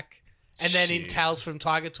back. And then in Shit. Tales from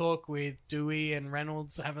Tiger Talk with Dewey and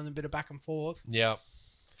Reynolds having a bit of back and forth. Yeah.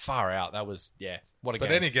 Far out. That was, what a But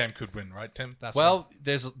game. any game could win, right, Tim? That's Well,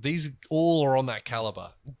 these all are on that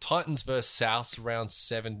caliber. Titans versus Souths, round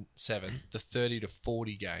 7-7, the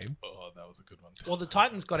 30-40 game. Oh, that was a good one. Well, the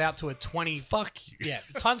Titans got out to a 20. Fuck you. Yeah,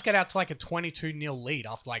 the Titans got out to like a 22-0 lead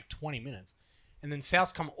after like 20 minutes. And then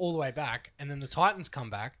Souths come all the way back, and then the Titans come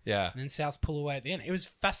back, Yeah. and then Souths pull away at the end. It was a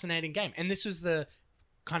fascinating game. And this was the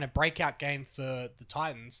kind of breakout game for the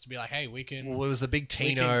Titans to be like, hey, we can... Well, it was the big can-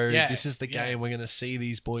 Tino. yeah, This is the yeah. game. We're going to see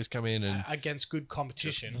these boys come in and against good just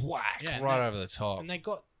competition. whack Yeah, and right they- over the top. And they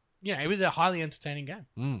got... it was a highly entertaining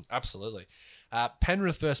game. Absolutely.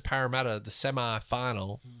 Penrith versus Parramatta, the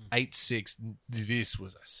semi-final, 8-6. This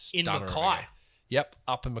was a In stunner. of a Mackay. game. Yep,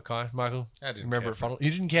 up in Mackay. Michael, I didn't remember care it for final?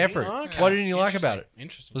 You didn't care for it. Oh, okay. What didn't you like about it?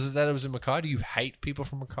 Interesting. Was it that it was in Mackay? Do you hate people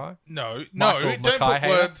from Mackay? No, Michael don't Mackay put hater?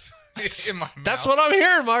 words in my mouth. That's what I'm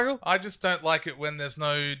hearing, Michael. I just don't like it when there's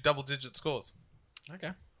no double-digit scores.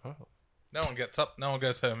 Okay. No one gets up. No one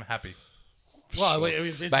goes home happy. Well,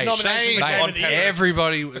 it's Mate, nomination for shame Game on of the Year.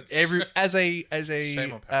 everybody, as Shame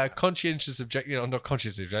a on Parramatta. conscientious objector, not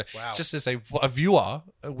conscientious objector, Wow. just as a viewer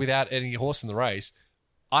without any horse in the race,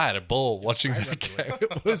 I had a ball watching that game.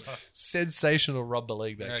 It was sensational rubber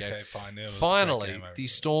league, that game. Okay, fine. Yeah, it was a great Finally, game over the there.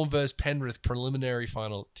 Storm versus Penrith preliminary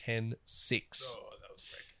final 10-6. Oh, that was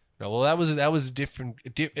great. No, well, that was a different.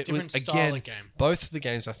 It Different was, style again, of game. both of the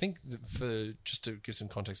games. I think for just to give some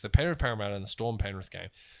context, the Penrith Parramatta and the Storm Penrith game,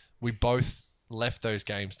 we both left those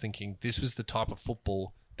games thinking this was the type of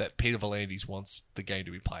football that Peter V'landys wants the game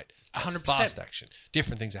to be played. 100%. Fast action,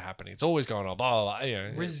 different things are happening. It's always going on. Blah blah. blah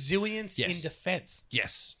Resilience Yes. in defense.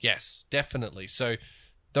 Yes, definitely. So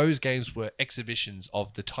those games were exhibitions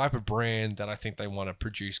of the type of brand that I think they want to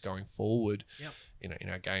produce going forward. Yep. In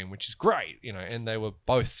our game, which is great. And they were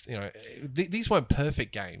both. These weren't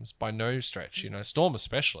perfect games by no stretch. Storm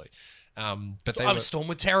especially, but Storm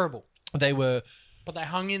were terrible, they were but they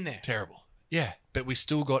hung in there. terrible. Yeah, but we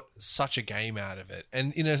still got such a game out of it.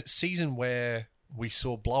 And in a season where we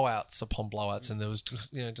saw blowouts upon blowouts, and there was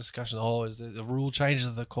discussion. Oh, is the rule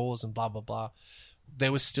changes the cause and blah blah blah.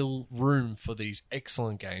 There was still room for these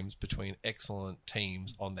excellent games between excellent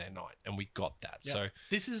teams on their night, and we got that. Yep. So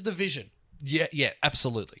This is the vision. yeah,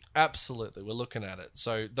 absolutely. We're looking at it.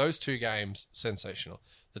 So those two games, sensational.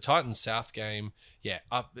 The Titans South game,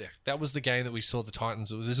 that was the game that we saw the Titans.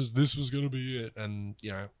 This was going to be it, and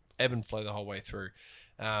ebb and flow the whole way through.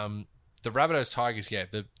 The Rabbitohs Tigers,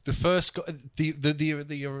 the first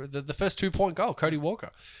the first 2-point goal, Cody Walker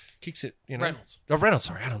kicks it. Reynolds.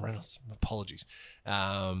 Adam Reynolds. Apologies.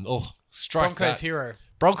 Strike Broncos that. hero.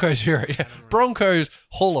 Broncos hero, yeah. Broncos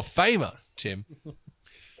Hall of Famer, Tim.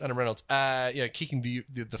 Adam Reynolds, kicking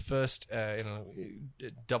the first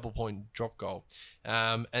double point drop goal,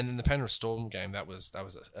 and then the Penrith Storm game that was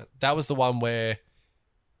the one where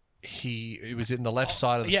it was in the left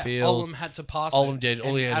side of the field. Olam had to pass. Olam it, did.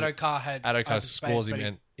 All he had. Adokar had. Adokar open scores space, him, but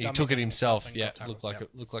and he dummied took it himself. and Yeah, got tackled.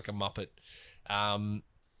 looked like a muppet.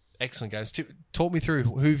 Excellent games. Talk me through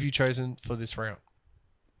who have you chosen for this round.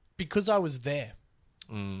 Because I was there.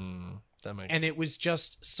 That makes And it was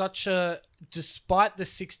just such despite the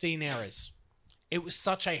 16 errors, it was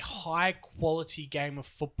such a high quality game of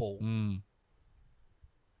football. And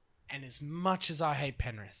as much as I hate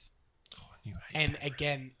Penrith,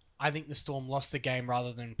 again, I think the Storm lost the game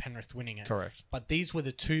rather than Penrith winning it. correct. But these were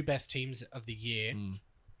the two best teams of the year.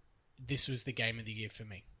 This was the game of the year for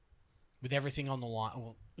me. With everything on the line,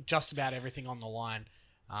 well, just about everything on the line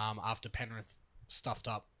after Penrith stuffed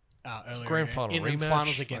up earlier. Grand final in rematch. the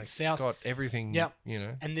finals against South. It's got everything. Yep. You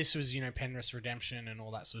know. And this was, Penrith's redemption and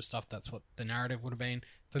all that sort of stuff. That's what the narrative would have been.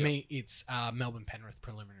 For me, it's Melbourne Penrith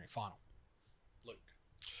preliminary final. Luke.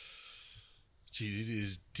 Geez, it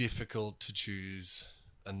is difficult to choose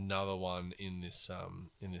another one in this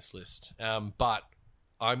list. But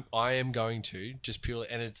I am going to just purely,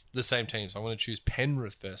 and it's the same team, so I'm going to choose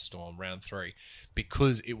Penrith versus Storm round 3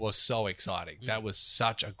 because it was so exciting. That was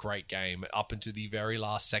such a great game up until the very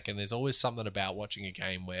last second. There's always something about watching a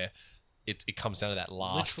game where it comes down to that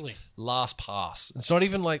last pass. It's not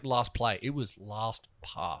even like last play. It was last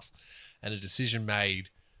pass, and a decision made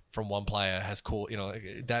from one player has caught.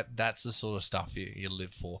 That's the sort of stuff you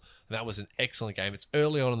live for. And that was an excellent game. It's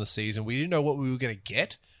early on in the season. We didn't know what we were going to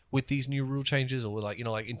get with these new rule changes or like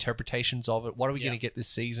interpretations of it. What are we going to get this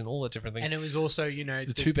season? All the different things. And it was also,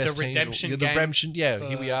 the two best the teams. redemption The game. redemption. Yeah, for,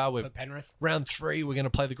 here we are. We're for Penrith. round 3. We're going to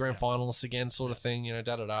play the grand finalists again, sort of thing.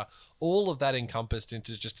 All of that encompassed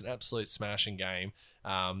into just an absolute smashing game.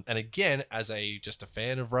 And again, as just a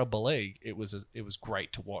fan of rugby league, it was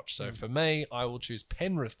great to watch. So for me, I will choose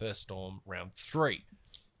Penrith versus Storm round 3.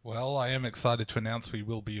 Well, I am excited to announce we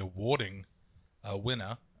will be awarding a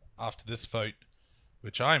winner after this vote,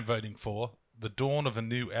 which I am voting for, the dawn of a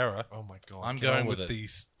new era. Oh my God. I'm get on going with it. the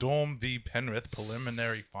Storm v Penrith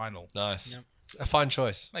preliminary final. Nice. Yep. A fine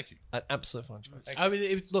choice. Thank you. An absolute fine choice. I mean,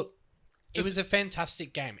 it was a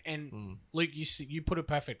fantastic game. And Luke, you put it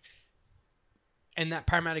perfect. And that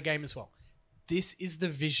Parramatta game as well. This is the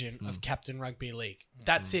vision of Captain Rugby League.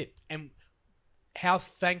 That's it. And how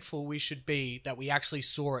thankful we should be that we actually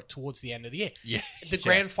saw it towards the end of the year. Yeah. The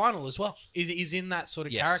grand final as well is in that sort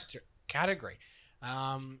of Yes. category.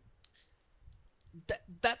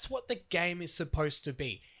 That's what the game is supposed to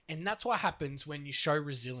be. And that's what happens when you show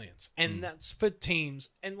resilience. And that's for teams.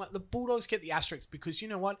 And like the Bulldogs get the asterisk because you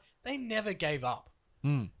know what? They never gave up.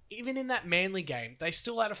 Even in that Manly game, they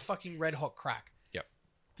still had a fucking red hot crack. Yep.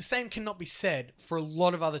 The same cannot be said for a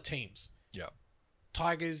lot of other teams. Yep.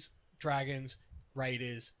 Tigers, Dragons,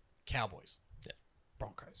 Raiders, Cowboys,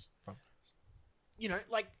 Broncos.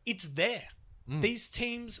 It's there. These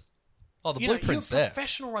teams, Oh, the blueprint's you're there.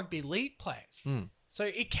 professional rugby league players. So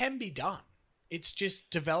it can be done. It's just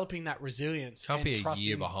developing that resilience. Can't and be a trusting,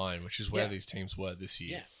 year behind, which is where Yeah. these teams were this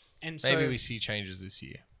year. Yeah. And Maybe so we see changes this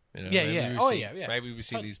year. Yeah, maybe yeah. we Oh, see- yeah. Maybe we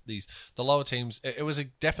see the lower teams. It was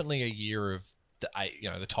definitely a year of the 8,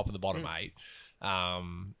 the top and the bottom 8,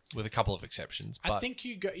 with a couple of exceptions. But I think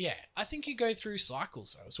you go through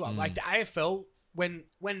cycles though as well. Like the AFL, when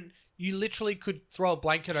you literally could throw a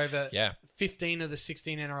blanket over 15 of the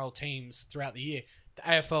 16 NRL teams throughout the year. The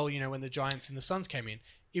AFL, when the Giants and the Suns came in,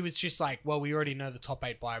 it was just like, well, we already know the top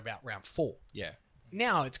 8 by about round 4. yeah,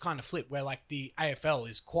 Now it's kind of flipped where like the AFL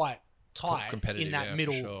is quite tight competitive, in that for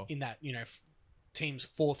middle, sure. in that, teams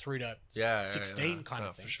 4 through to 16 kind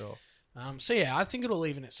of thing. for sure. So yeah, I think it'll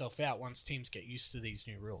even itself out once teams get used to these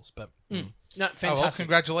new rules. But no, Oh, well, fantastic.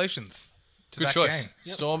 congratulations to Good that choice, game.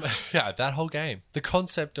 Storm. Yeah, that whole game, the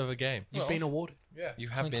concept of a game. You've been awarded. Yeah. You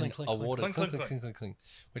have Clink, been clink, clink, awarded. clink, Clink, clink, clink, clink, clink.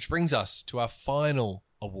 Which brings us to our final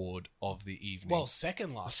award of the evening. Well,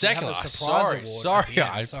 second last. Second We have a last. surprise Sorry, award sorry, at the end,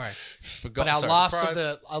 I sorry. forgot. But our sorry. last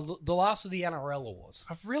surprise. of the last of the NRL awards.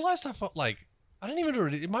 I've realized I felt like I don't even know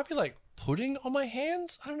what it is. It might be like pudding on my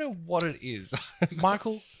hands. I don't know what it is.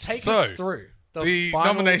 Michael, take So, us through the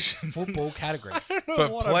final nomination football category. For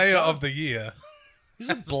What I've player done. of the year, Is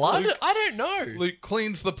it blood? I don't know. Luke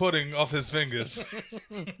cleans the pudding off his fingers.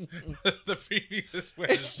 The previous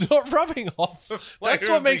winners. It's not rubbing off. player That's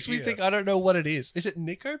what of the makes me year. think I don't know what it is. Is it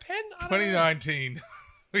Nico Pen? I don't know. 2019,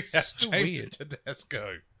 we have So James weird.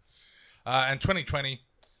 Tedesco. And 2020,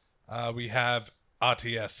 we have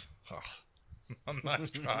RTS. Nice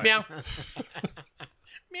try. Meow.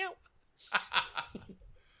 Meow.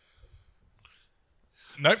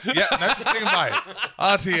 Nope. Yeah, nope. Sticking by it.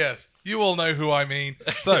 RTS. You all know who I mean.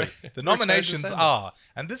 So, the nominations December. are,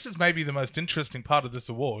 and this is maybe the most interesting part of this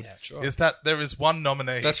award, Yeah, sure. is that there is one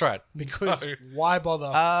nominee. That's right. Because So- why bother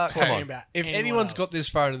Come talking on. about If anyone anyone's else? got this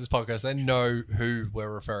far into this podcast, they know who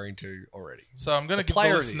we're referring to already. So I'm going to give the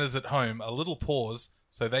player of the listeners at home a little pause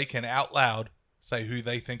so they can out loud say who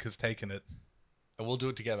they think has taken it. And we'll do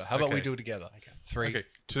it together. How about we Okay. do it together? 3, Okay,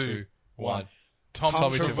 2, two, 1. one.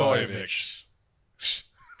 Tommy Trbojevic. Trbojevic.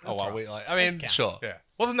 Oh, well, we like. I mean, That's sure. Yeah.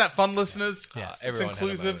 Wasn't that fun, listeners? Yeah, It's everyone had a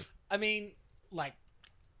inclusive. I mean, like,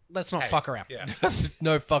 let's not fuck around. Yeah.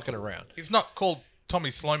 No fucking around. He's not called Tommy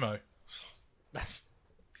Slow-Mo. That's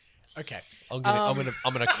okay. I'm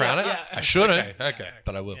gonna crown it. I shouldn't, Okay.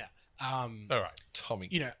 but I will. Yeah. All right. Tommy.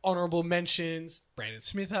 Honorable mentions. Brandon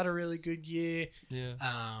Smith had a really good year. Yeah.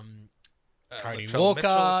 Cody Latrell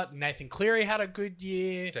Walker, Nathan Cleary had a good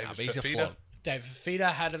year. David he's a Fafita. flop. David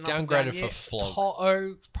Fafita had an Downgraded year. for flog.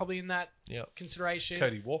 To'o probably in that Yep. consideration.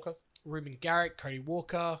 Cody Walker. Ruben Garrett, Cody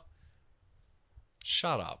Walker.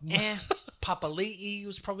 Shut up. Papali'i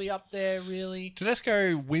was probably up there, really.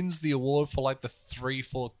 Tedesco wins the award for like the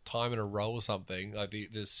 3-4th time in a row or something. Like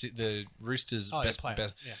the Roosters best. player.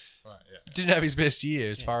 Yeah. Right, yeah. Didn't have his best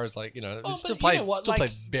year as far as like but still you played know what, still like-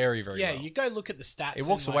 played very very Yeah, well. you go look at the stats. It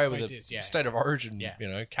walks and, away like, with what a it is, yeah. state of origin,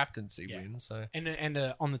 Yeah. captaincy Yeah. win. So and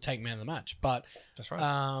on the take man of the match. But that's right.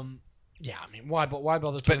 yeah, I mean, why bother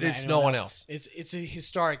talking But about it's anyone no one else. It's a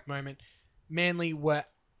historic moment. Manly were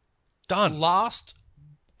Done. last,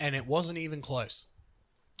 and it wasn't even close.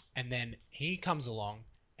 And then he comes along,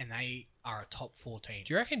 and they are a top 14.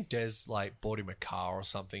 Do you reckon Des like bought him a car or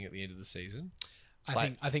something at the end of the season? It's I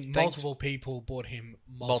think thanks- multiple people bought him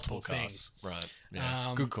multiple things. cars. Right.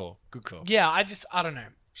 Yeah. Good call. Good call. Yeah, I don't know.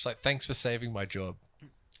 Just like thanks for saving my job.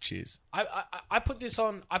 Cheers. I put this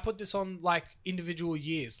on like individual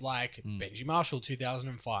years, like Benji Marshall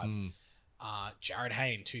 2005, Jared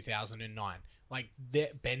Hayne 2009, like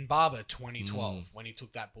Ben Barber 2012 when he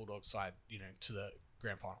took that Bulldogs side, to the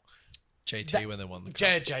grand final. JT when they won the cup.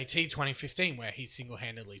 JT 2015 where he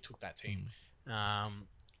single-handedly took that team.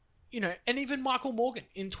 And even Michael Morgan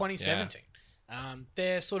in 2017.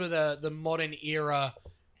 They're sort of the modern era.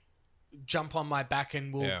 Jump on my back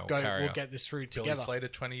and we'll get this through Billy together. Slater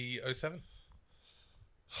 2007.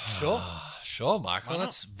 Sure. Sure, Michael. Why not?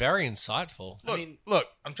 That's very insightful. Look,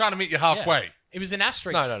 I'm trying to meet you halfway. It was an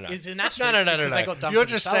asterisk. No. It was an asterisk No. because they got dumped You're for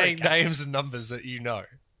the just salary saying cap. names and numbers that you know.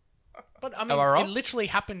 But I mean, Am I wrong? it literally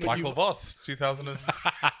happened when Michael Voss 2001.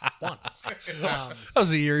 won. That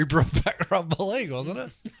was the year he brought back Rugby League, wasn't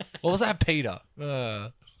it? Or was that Peter?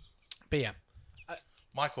 But yeah,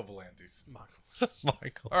 Michael Volandis.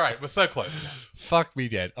 Michael. All right, we're so close. Fuck me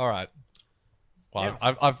dead. All right. Well,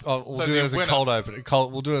 Yeah. we'll So do the it as a winner- cold open.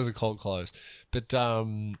 We'll do it as a cold close. But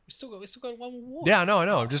we still got one more. yeah, no, I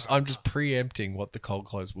know. I'm just preempting what the cold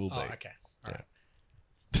close will be. Oh, okay. All right.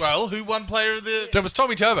 Well, who won player of the... That was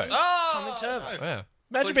Tommy Turbo. Oh, Tommy Turbo. nice. Yeah.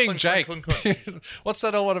 Imagine Clink, being clink, Jake. clink, clink, clink. What's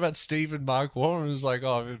that old one about Steve and Mark Warren? It was like,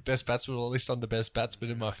 oh, I'm the best batsman, or at least I'm the best batsman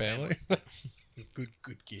in my family. Good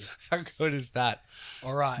gear. How good is that?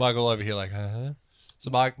 All right. Michael over here, like, So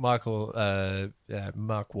Mark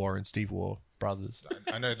Warren, Steve Waugh, brothers.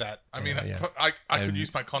 I know that. I mean, Yeah. I could And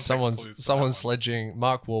use my context Someone's clues for that one. sledging.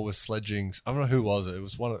 Mark Waugh was sledging. I don't know who was it. It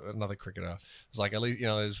was another cricketer. It was like, at least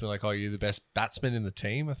it's been like, oh, you're the best batsman in the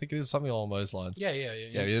team. I think it is something along those lines. Yeah. Yeah,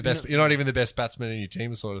 you're the best. You're not even the best batsman in your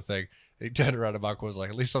team, sort of thing. He turned around and Mark was like,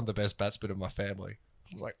 at least I'm the best batsman in my family.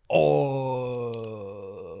 I was like,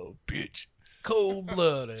 oh, bitch. Cold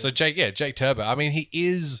blooded. So Jake Turbo. I mean, he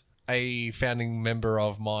is a founding member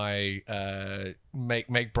of my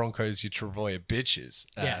make Broncos your Travoya bitches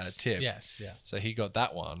tip. Yes. So he got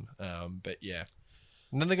that one. But yeah.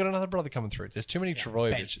 And then they got another brother coming through. There's too many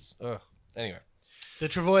Travoya Ben. bitches. Ugh. Anyway. The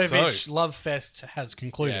Travojevic So- Love Fest has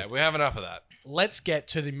concluded. Yeah, we have enough of that. Let's get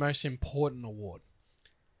to the most important award.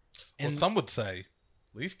 Well, And some would say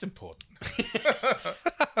least important.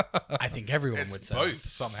 I think everyone It's would say both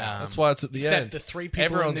somehow. That's why it's at the except end. the three people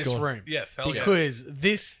Everyone's in this gone. room. Yes, hell yes. Because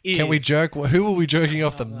this is Can we jerk? Who will we jerking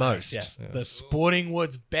off the most? Yes, the Sporting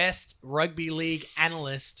Woods Best Rugby League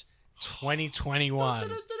Analyst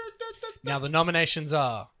 2021. Now the nominations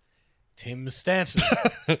are Tim Stanton,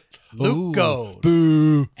 Luke Ooh, Gold,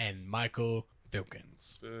 Boo. and Michael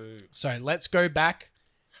Vilkins. Boo. So let's go back.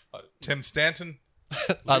 Tim Stanton.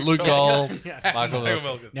 Luke Gold. Yes. Michael Michael Wilkins.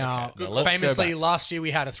 Wilkins. Now, Okay. Now, let's go famously, back. last year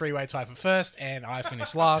we had a three-way tie for first, and I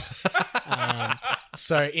finished last.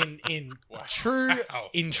 So in true on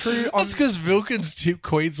That's because Vilkins tipped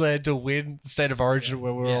Queensland to win State of Origin,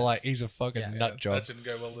 where we were all Yes. like, he's a fucking Yes. nut That job. didn't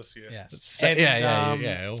go well this year. yes. So, And,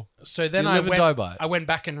 yeah. So then You I live and die by went, it. I went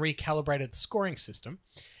back and recalibrated the scoring system.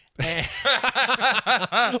 And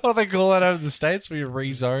What do they call that over in the States? Where you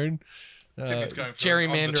rezone? Timmy's going for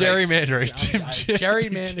gerrymandering. Gerrymandering. I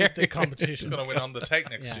gerrymandered the competition. Going to win on the take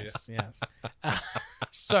next year. Yes.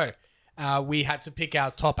 So we had to pick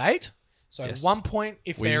our top 8. So Yes. 1 point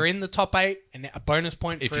if they're in the top 8, and a bonus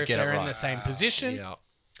point If for you if get it they're in right. the same position. Yeah.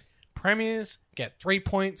 Premiers get 3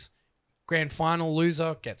 points. Grand final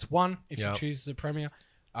loser gets 1 if you Yep. choose the premier.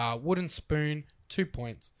 Wooden spoon, 2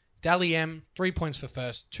 points. Dally M, 3 points for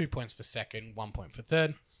first, 2 points for second, 1 point for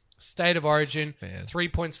third. State of Origin, Man. 3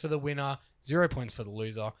 points for the winner, 0 points for the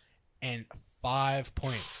loser, and 5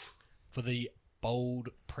 points for the bold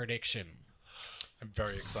prediction. I'm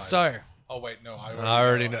very excited. So Oh wait, no, I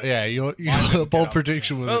already know. Yeah, your bold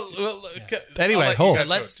prediction was. Anyway, I'll hold let on. you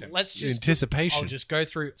let's go, Tim. let's just Anticipation. I'll just go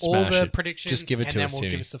through all Smash the it. predictions. Just give it to and us, then we'll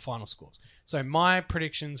Timmy. give us the final scores. So my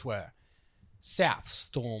predictions were: South,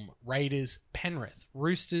 Storm, Raiders, Penrith,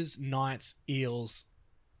 Roosters, Knights, Eels,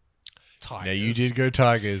 Tigers. Now you did go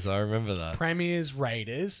Tigers. I remember that. Premiers,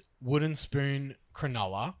 Raiders, Wooden Spoon,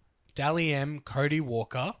 Cronulla, Dally M, Cody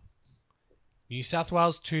Walker, New South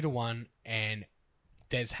Wales 2-1, and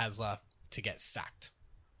Des Hasler to get sacked.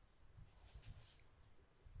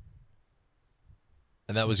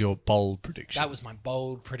 And that was your bold prediction. That was my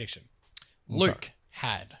bold prediction. Luke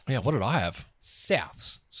had Yeah, what did I have?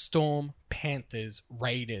 Souths, Storm, Panthers,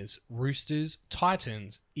 Raiders, Roosters,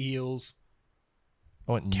 Titans, Eels,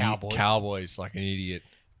 I went Cowboys. Cowboys like an idiot.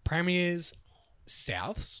 Premiers,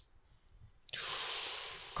 Souths.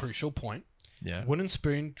 Crucial point. Yeah. Wooden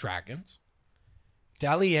Spoon, Dragons.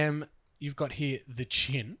 Dally M, you've got here the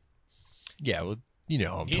Chin. Yeah, well, you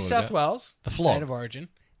know what I'm New talking South about. Wales, The Flog. State of Origin.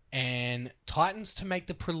 And Titans to make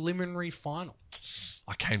the preliminary final.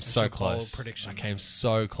 I came so your bold close. prediction, I mate. came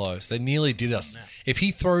so close. They nearly did us. If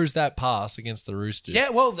he throws that pass against the Roosters, Yeah,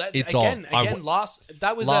 well, that, It's again, on. again, last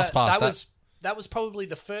that was Last pass, that was probably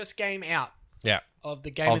the first game out yeah, of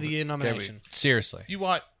the Game of the Year nomination. seriously. You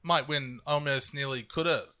might win. Almost nearly could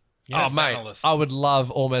have. Oh, mate, analyst. I would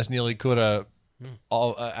love almost nearly could have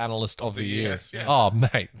analyst of the year. yes, yeah. Oh,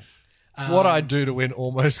 mate, what I'd do to win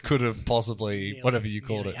almost could have possibly whatever you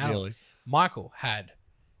called it. analyst. Nearly. Michael had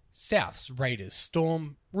Souths, Raiders,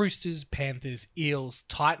 Storm, Roosters, Panthers, Eels,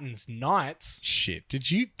 Titans, Knights. Shit,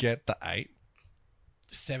 did you get the 8?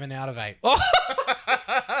 7 out of 8.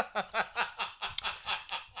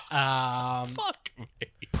 Fuck me.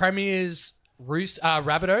 Premiers,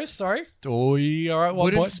 Rabbitohs, sorry. Oh, yeah, all right, one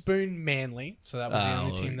Wooden point. Spoon, Manly. So that was the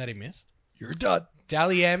only look. team that he missed. You're done.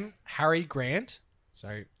 Dally M, Harry Grant.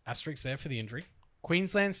 So asterisk there for the injury.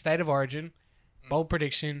 Queensland, State of Origin. Bold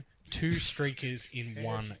prediction. 2 streakers in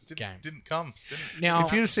one game. Didn't come. Now,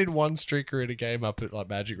 If you'd have seen one streaker in a game up at like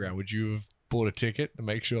Magic Round, would you have bought a ticket to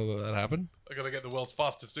make sure that happened? I gotta get the world's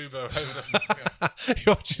fastest Uber over there. You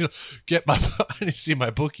want to get my? I need to see my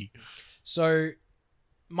bookie. so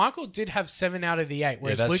Michael did have 7 out of the 8,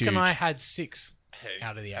 whereas that's Luke and huge. I had 6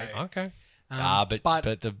 out of the 8. Okay. But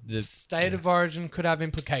but the State of Origin could have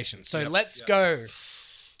implications. So let's go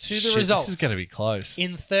to the results. This is going to be close.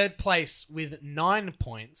 In third place with 9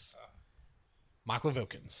 points, Michael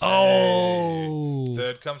Vilkins. Oh.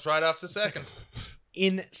 Third comes right after second.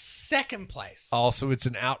 In second place, Oh, so it's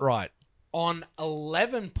an outright. on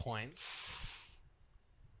 11 points,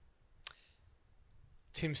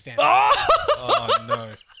 Tim Stanley. Oh no.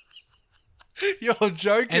 You're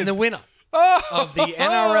joking. And the winner Oh. of the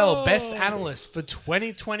NRL Best Analyst for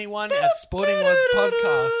 2021 at Sporting Odds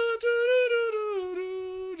Podcast,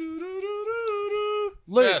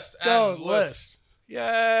 Luke Best Gold. Analyst.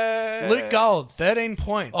 Yay. Luke Gold, 13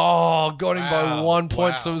 points. Oh, got him by Wow. 1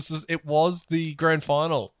 point. Wow. So it was the grand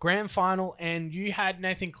final. Grand final, and you had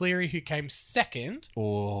Nathan Cleary, who came second,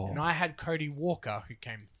 Oh. and I had Cody Walker, who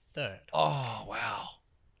came third. Oh, wow.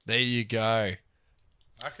 There you go.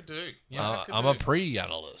 I could do. I'm a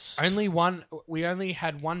pre-analyst. We only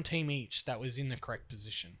had one team each that was in the correct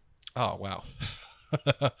position. Oh, wow.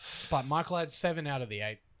 But Michael had 7 out of the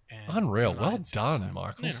 8. And Unreal. and I Well had 6, done, so,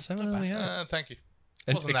 Michael. you know, 7 not out of bad. the 8. Thank you.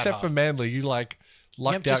 And Wasn't that except for hard. Manly, you lucked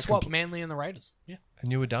Yep, out just swap Manly and the Raiders. Yeah.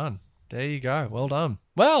 and you were done. There you go. Well done.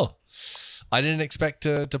 Well, I didn't expect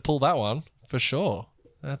to pull that one for sure.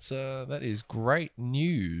 That is great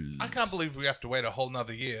news. I can't believe we have to wait a whole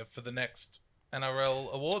nother year for the next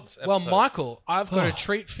NRL awards episode. Well, Michael, I've got a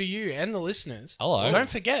treat for you and the listeners. Hello. Don't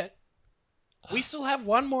forget, we still have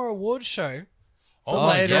one more award show for Oh,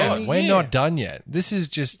 later God. in the We're year. not done yet. This is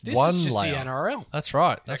just This one is just layer. the NRL. That's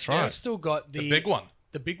right. That's Yeah. right. We've still got the big one.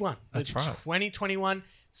 The big one. That's the right. 2021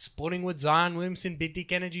 Sporting with Zion Williamson Big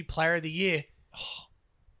Dick Energy Player of the Year.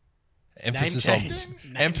 Emphasis Name on change.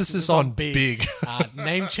 Name emphasis on big.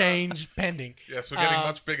 Name change pending. Yes, we're getting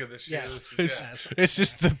much bigger this year. yes. This is- yeah. It's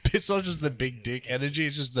just it's not just the big dick energy.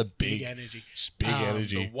 It's just the big energy. just big The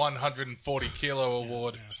energy. 140 kilo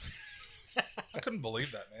award. I couldn't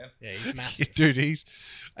believe that, man. Yeah, he's massive. Dude, he's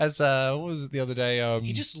as what was it the other day?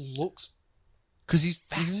 He just looks. because he's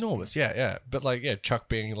enormous. Yeah. But like Chuck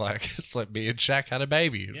being like it's like me and Shaq had a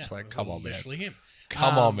baby. Yeah, It's like it was come on, man. literally him.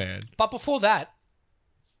 Come on, man. But before that,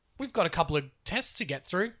 we've got a couple of tests to get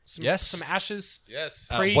through. Some Ashes. Yes.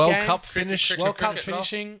 Pre- World Pre-game. Cup finish. Cricket. World Cup cricket.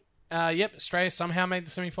 finishing. Yep, Australia somehow made the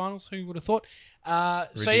semi-finals. Who would have thought?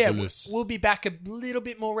 So yeah, Ridiculous. we'll be back a little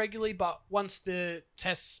bit more regularly. But once the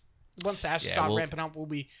Ashes start ramping up, we'll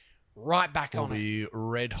be right back We'll on it. be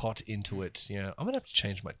red hot into it. Yeah, I'm gonna have to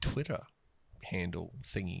change my Twitter. handle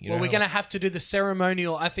thingy. Well, we're going to have to do the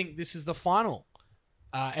ceremonial. I think this is the final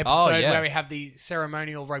episode where we have the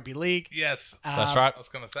ceremonial rugby league. Yes. That's right. I was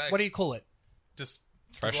going to say. What do you call it?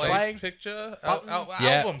 Display picture?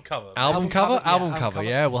 Album cover. Album cover. Album cover.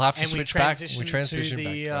 Yeah, we'll have to And we switch back. transition We transition to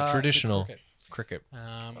back the, to the traditional cricket. cricket.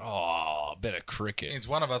 Bit of cricket. Means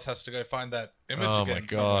one of us has to go find that image Oh again. my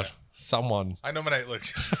god. somewhere. Someone. I nominate Luke.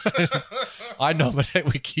 I nominate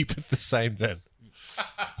we keep it the same then.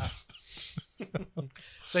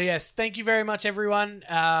 So yes, thank you very much, everyone.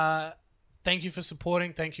 Thank you for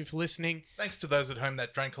supporting. Thank you for listening. Thanks to those at home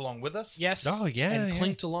that drank along with us. Yes. Oh, yeah, And yeah.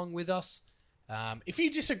 clinked along with us. If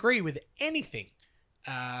you disagree with anything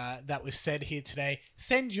that was said here today,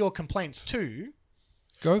 send your complaints to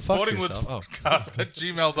Go fuck Sportingwoods yourself. Oh. podcast at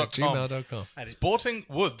gmail.com. Gmail.com.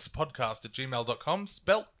 Sportingwoods podcast at gmail.com.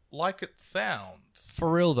 Spelt like it sounds.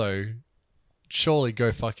 For real though, surely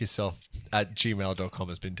go fuck yourself at gmail.com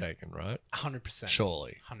has been taken, right? 100%.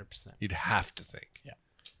 Surely. 100%. You'd have to think.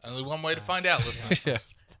 Only one way to find out, listeners.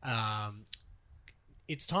 Yeah.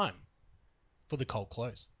 It's time for the cold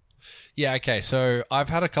close. Yeah, okay. So I've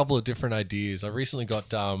had a couple of different ideas. I recently got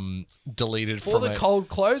deleted For from the cold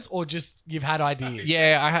close, or just you've had ideas?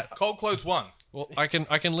 Yeah, I had. Cold close 1. Well, I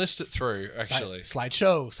can list it through actually.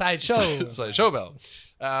 Slideshow. So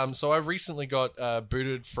showbell. So I recently got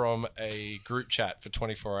booted from a group chat for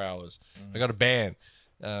 24 hours. I got a ban.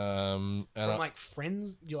 And From like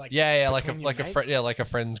friends, you're like like between a your friend, mates? like a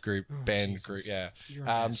friends group, band Jesus. group, yeah. You're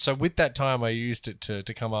a mess. So with that time, I used it to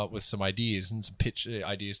come up with some ideas and some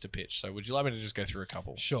ideas to pitch. So would you like me to just go through a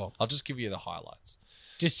couple? Sure. I'll just give you the highlights.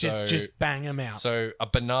 Just bang them out. So a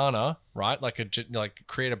banana, right? Like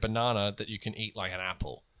create a banana that you can eat like an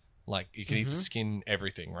apple. Like you can eat the skin,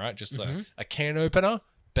 everything, right? Just a can opener,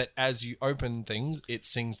 but as you open things, it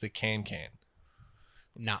sings the can.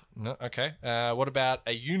 No. No, okay. What about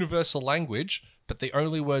a universal language, but the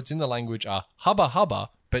only words in the language are hubba hubba,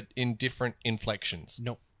 but in different inflections?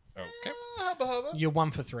 Nope. Okay. Hubba hubba. You're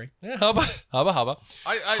 1 for 3. Yeah, hubba hubba.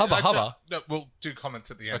 Hubba. No, we'll do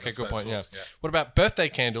comments at the end. Okay, I good suppose. point. Yeah. What about birthday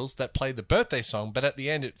candles that play the birthday song, but at the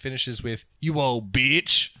end it finishes with "you old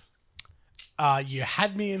bitch"? You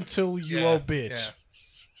had me until you Yeah, old bitch. yeah.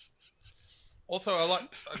 Also, I like.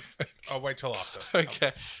 I'll wait till after.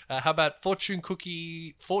 Okay. How about fortune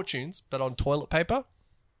cookie fortunes, but on toilet paper?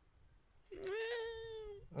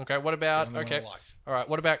 Okay. What about The only one I okay? liked. All right.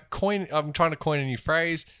 What about coin? I'm trying to coin a new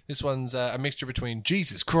phrase. This one's a mixture between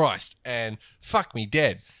Jesus Christ and fuck me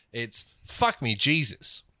dead. It's fuck me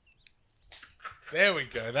Jesus. There we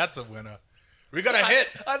go. That's a winner. We got a hit.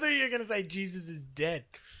 I thought you were going to say Jesus is dead.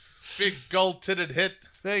 Big gold-titted hit.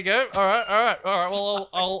 There you go. All right. Well,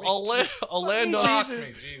 I'll land on Fuck me,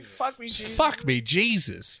 Jesus. Fuck me, Jesus. fuck me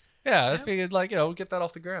Jesus. Yeah, I figured we'll get that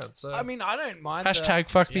off the ground. So I mean, I don't mind. hashtag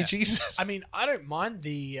fuck me yeah. Jesus. I mean, I don't mind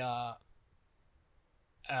the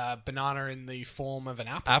banana in the form of an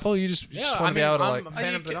apple. Apple, you just Yeah, want I to be mean, able to I'm like. a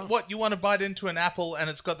fan of banana. What, you want to bite into an apple and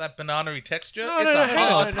it's got that banana-y texture? No, it's no, a hang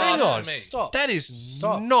hard on, pass hang for on. me. Stop. That is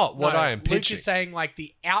Stop. not what No, I am Luke pitching. is saying like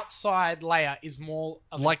the outside layer is more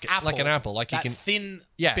of Like an apple. an apple, like you that can- thin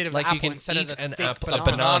yeah, bit of like you apple can instead eat of the an thick apple- a banana.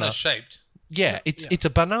 banana. Banana-shaped. Yeah, it's a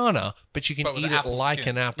banana, but you can But with eat it apple like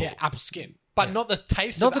skin. an apple. Yeah, apple skin, but not the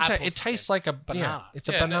taste Not of the apple it skin. tastes like a Banana. Yeah, it's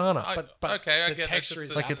a Yeah, no, banana. I- But okay, I the get texture that's is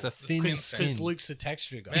just like it's a the thin skin skin. because Luke's the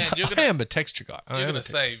texture guy. Man, you're I gonna, am a texture guy. you're gonna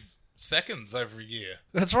save seconds every year.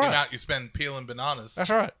 That's The right. amount you spend peeling bananas. That's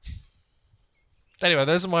right. Anyway,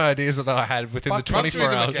 those are my ideas that I had within the Run 24 through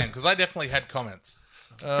them hours. again, because I definitely had comments.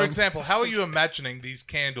 For example, how are you imagining these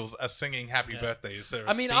candles are singing "Happy Birthday"? Is there a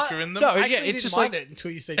I mean, speaker in them? No, I yeah, actually it's didn't just mind like- it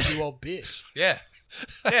until you said you old bitch. Yeah,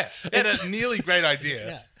 yeah. They had a nearly great idea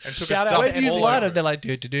Yeah. and took Shout a out dump to When you all Ed light over it, they're it. like.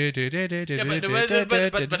 How,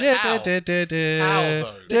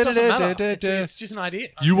 though? It doesn't matter. It's just an idea.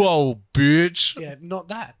 You old bitch. Yeah, not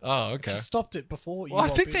that. Oh, okay. Just stopped it before. You Well, I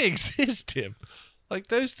old think bitch. they exist, Tim. Like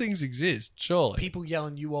those things exist, surely. people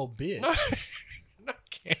yelling "you old bitch." No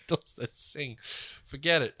candles that sing.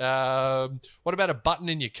 Forget it. What about a button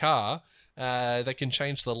in your car that can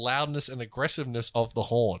change the loudness and aggressiveness of the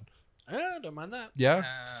horn? I don't mind that. Yeah.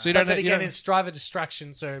 So you But don't. then you again, don't- it's driver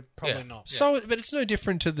distraction, so probably Yeah. not. so, but it's no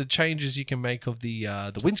different to the changes you can make of the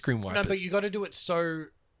windscreen wipers. No, but you got to do it so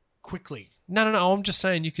quickly. No. I'm just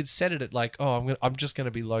saying you could set it at like, I'm just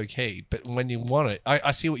gonna be low key. But when you want it,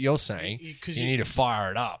 I see what you're saying. You- You, 'cause need you- to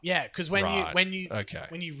fire it up. Yeah, because when Right. you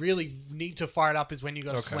when you really need to fire it up is when you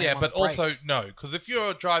got to Okay. slam Yeah, on but the brakes. also no, because if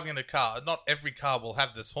you're driving in a car, not every car will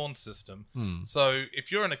have this horn system. So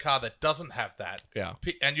if you're in a car that doesn't have that, Yeah.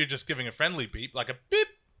 and you're just giving a friendly beep, like a beep,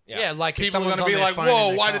 Yeah, like if People are someone's going to be on like, their phone in whoa,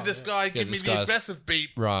 their why car, did this yeah. guy give me this the guy's- aggressive beep?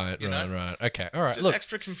 Right. You know? Okay. All right. Just Look.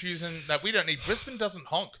 extra confusing that we don't need. Brisbane doesn't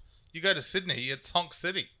honk. You go to Sydney, it's honk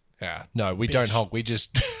city. Yeah. No, we don't honk. We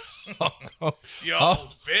just. You Oh.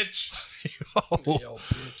 old bitch.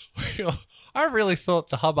 I really thought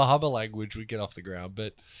the hubba hubba language would get off the ground,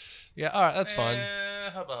 but yeah. All right. That's fine.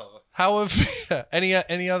 Hubba hubba. How have any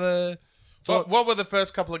other thoughts? What were the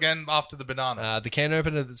first couple again after the banana? The can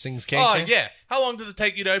opener that sings can. Oh Can? yeah. How long does it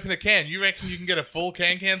take you to open a can? You reckon you can get a full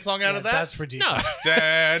can song out Yeah, of that? that's ridiculous.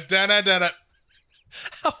 Da, da, da, da, da.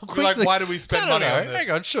 How You're like, quickly- why do we spend money on this?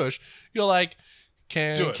 Hang on, shush. You're like,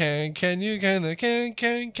 Do can it. you can the can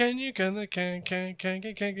you can the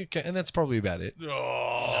can, and that's probably about it.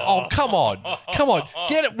 Oh, come on.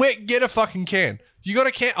 Get a fucking can. You got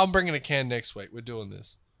a can? I'm bringing a can next week. We're doing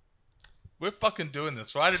this. We're fucking doing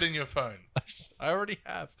this. Write it in your phone. I already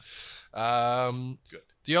have. Good.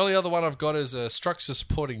 The only other one I've got is a structure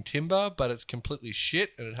supporting timber, but it's completely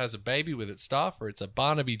shit and it has a baby with its staff, or it's a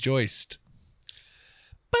Barnaby joist.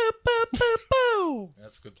 Boo, boo, boo, boo.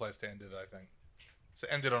 That's a good place to end it, I think. So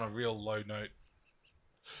end it on a real low note.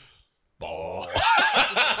 All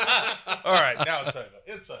right, now it's over.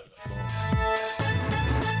 It's over.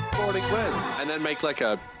 Recording words and then make like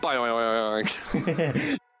a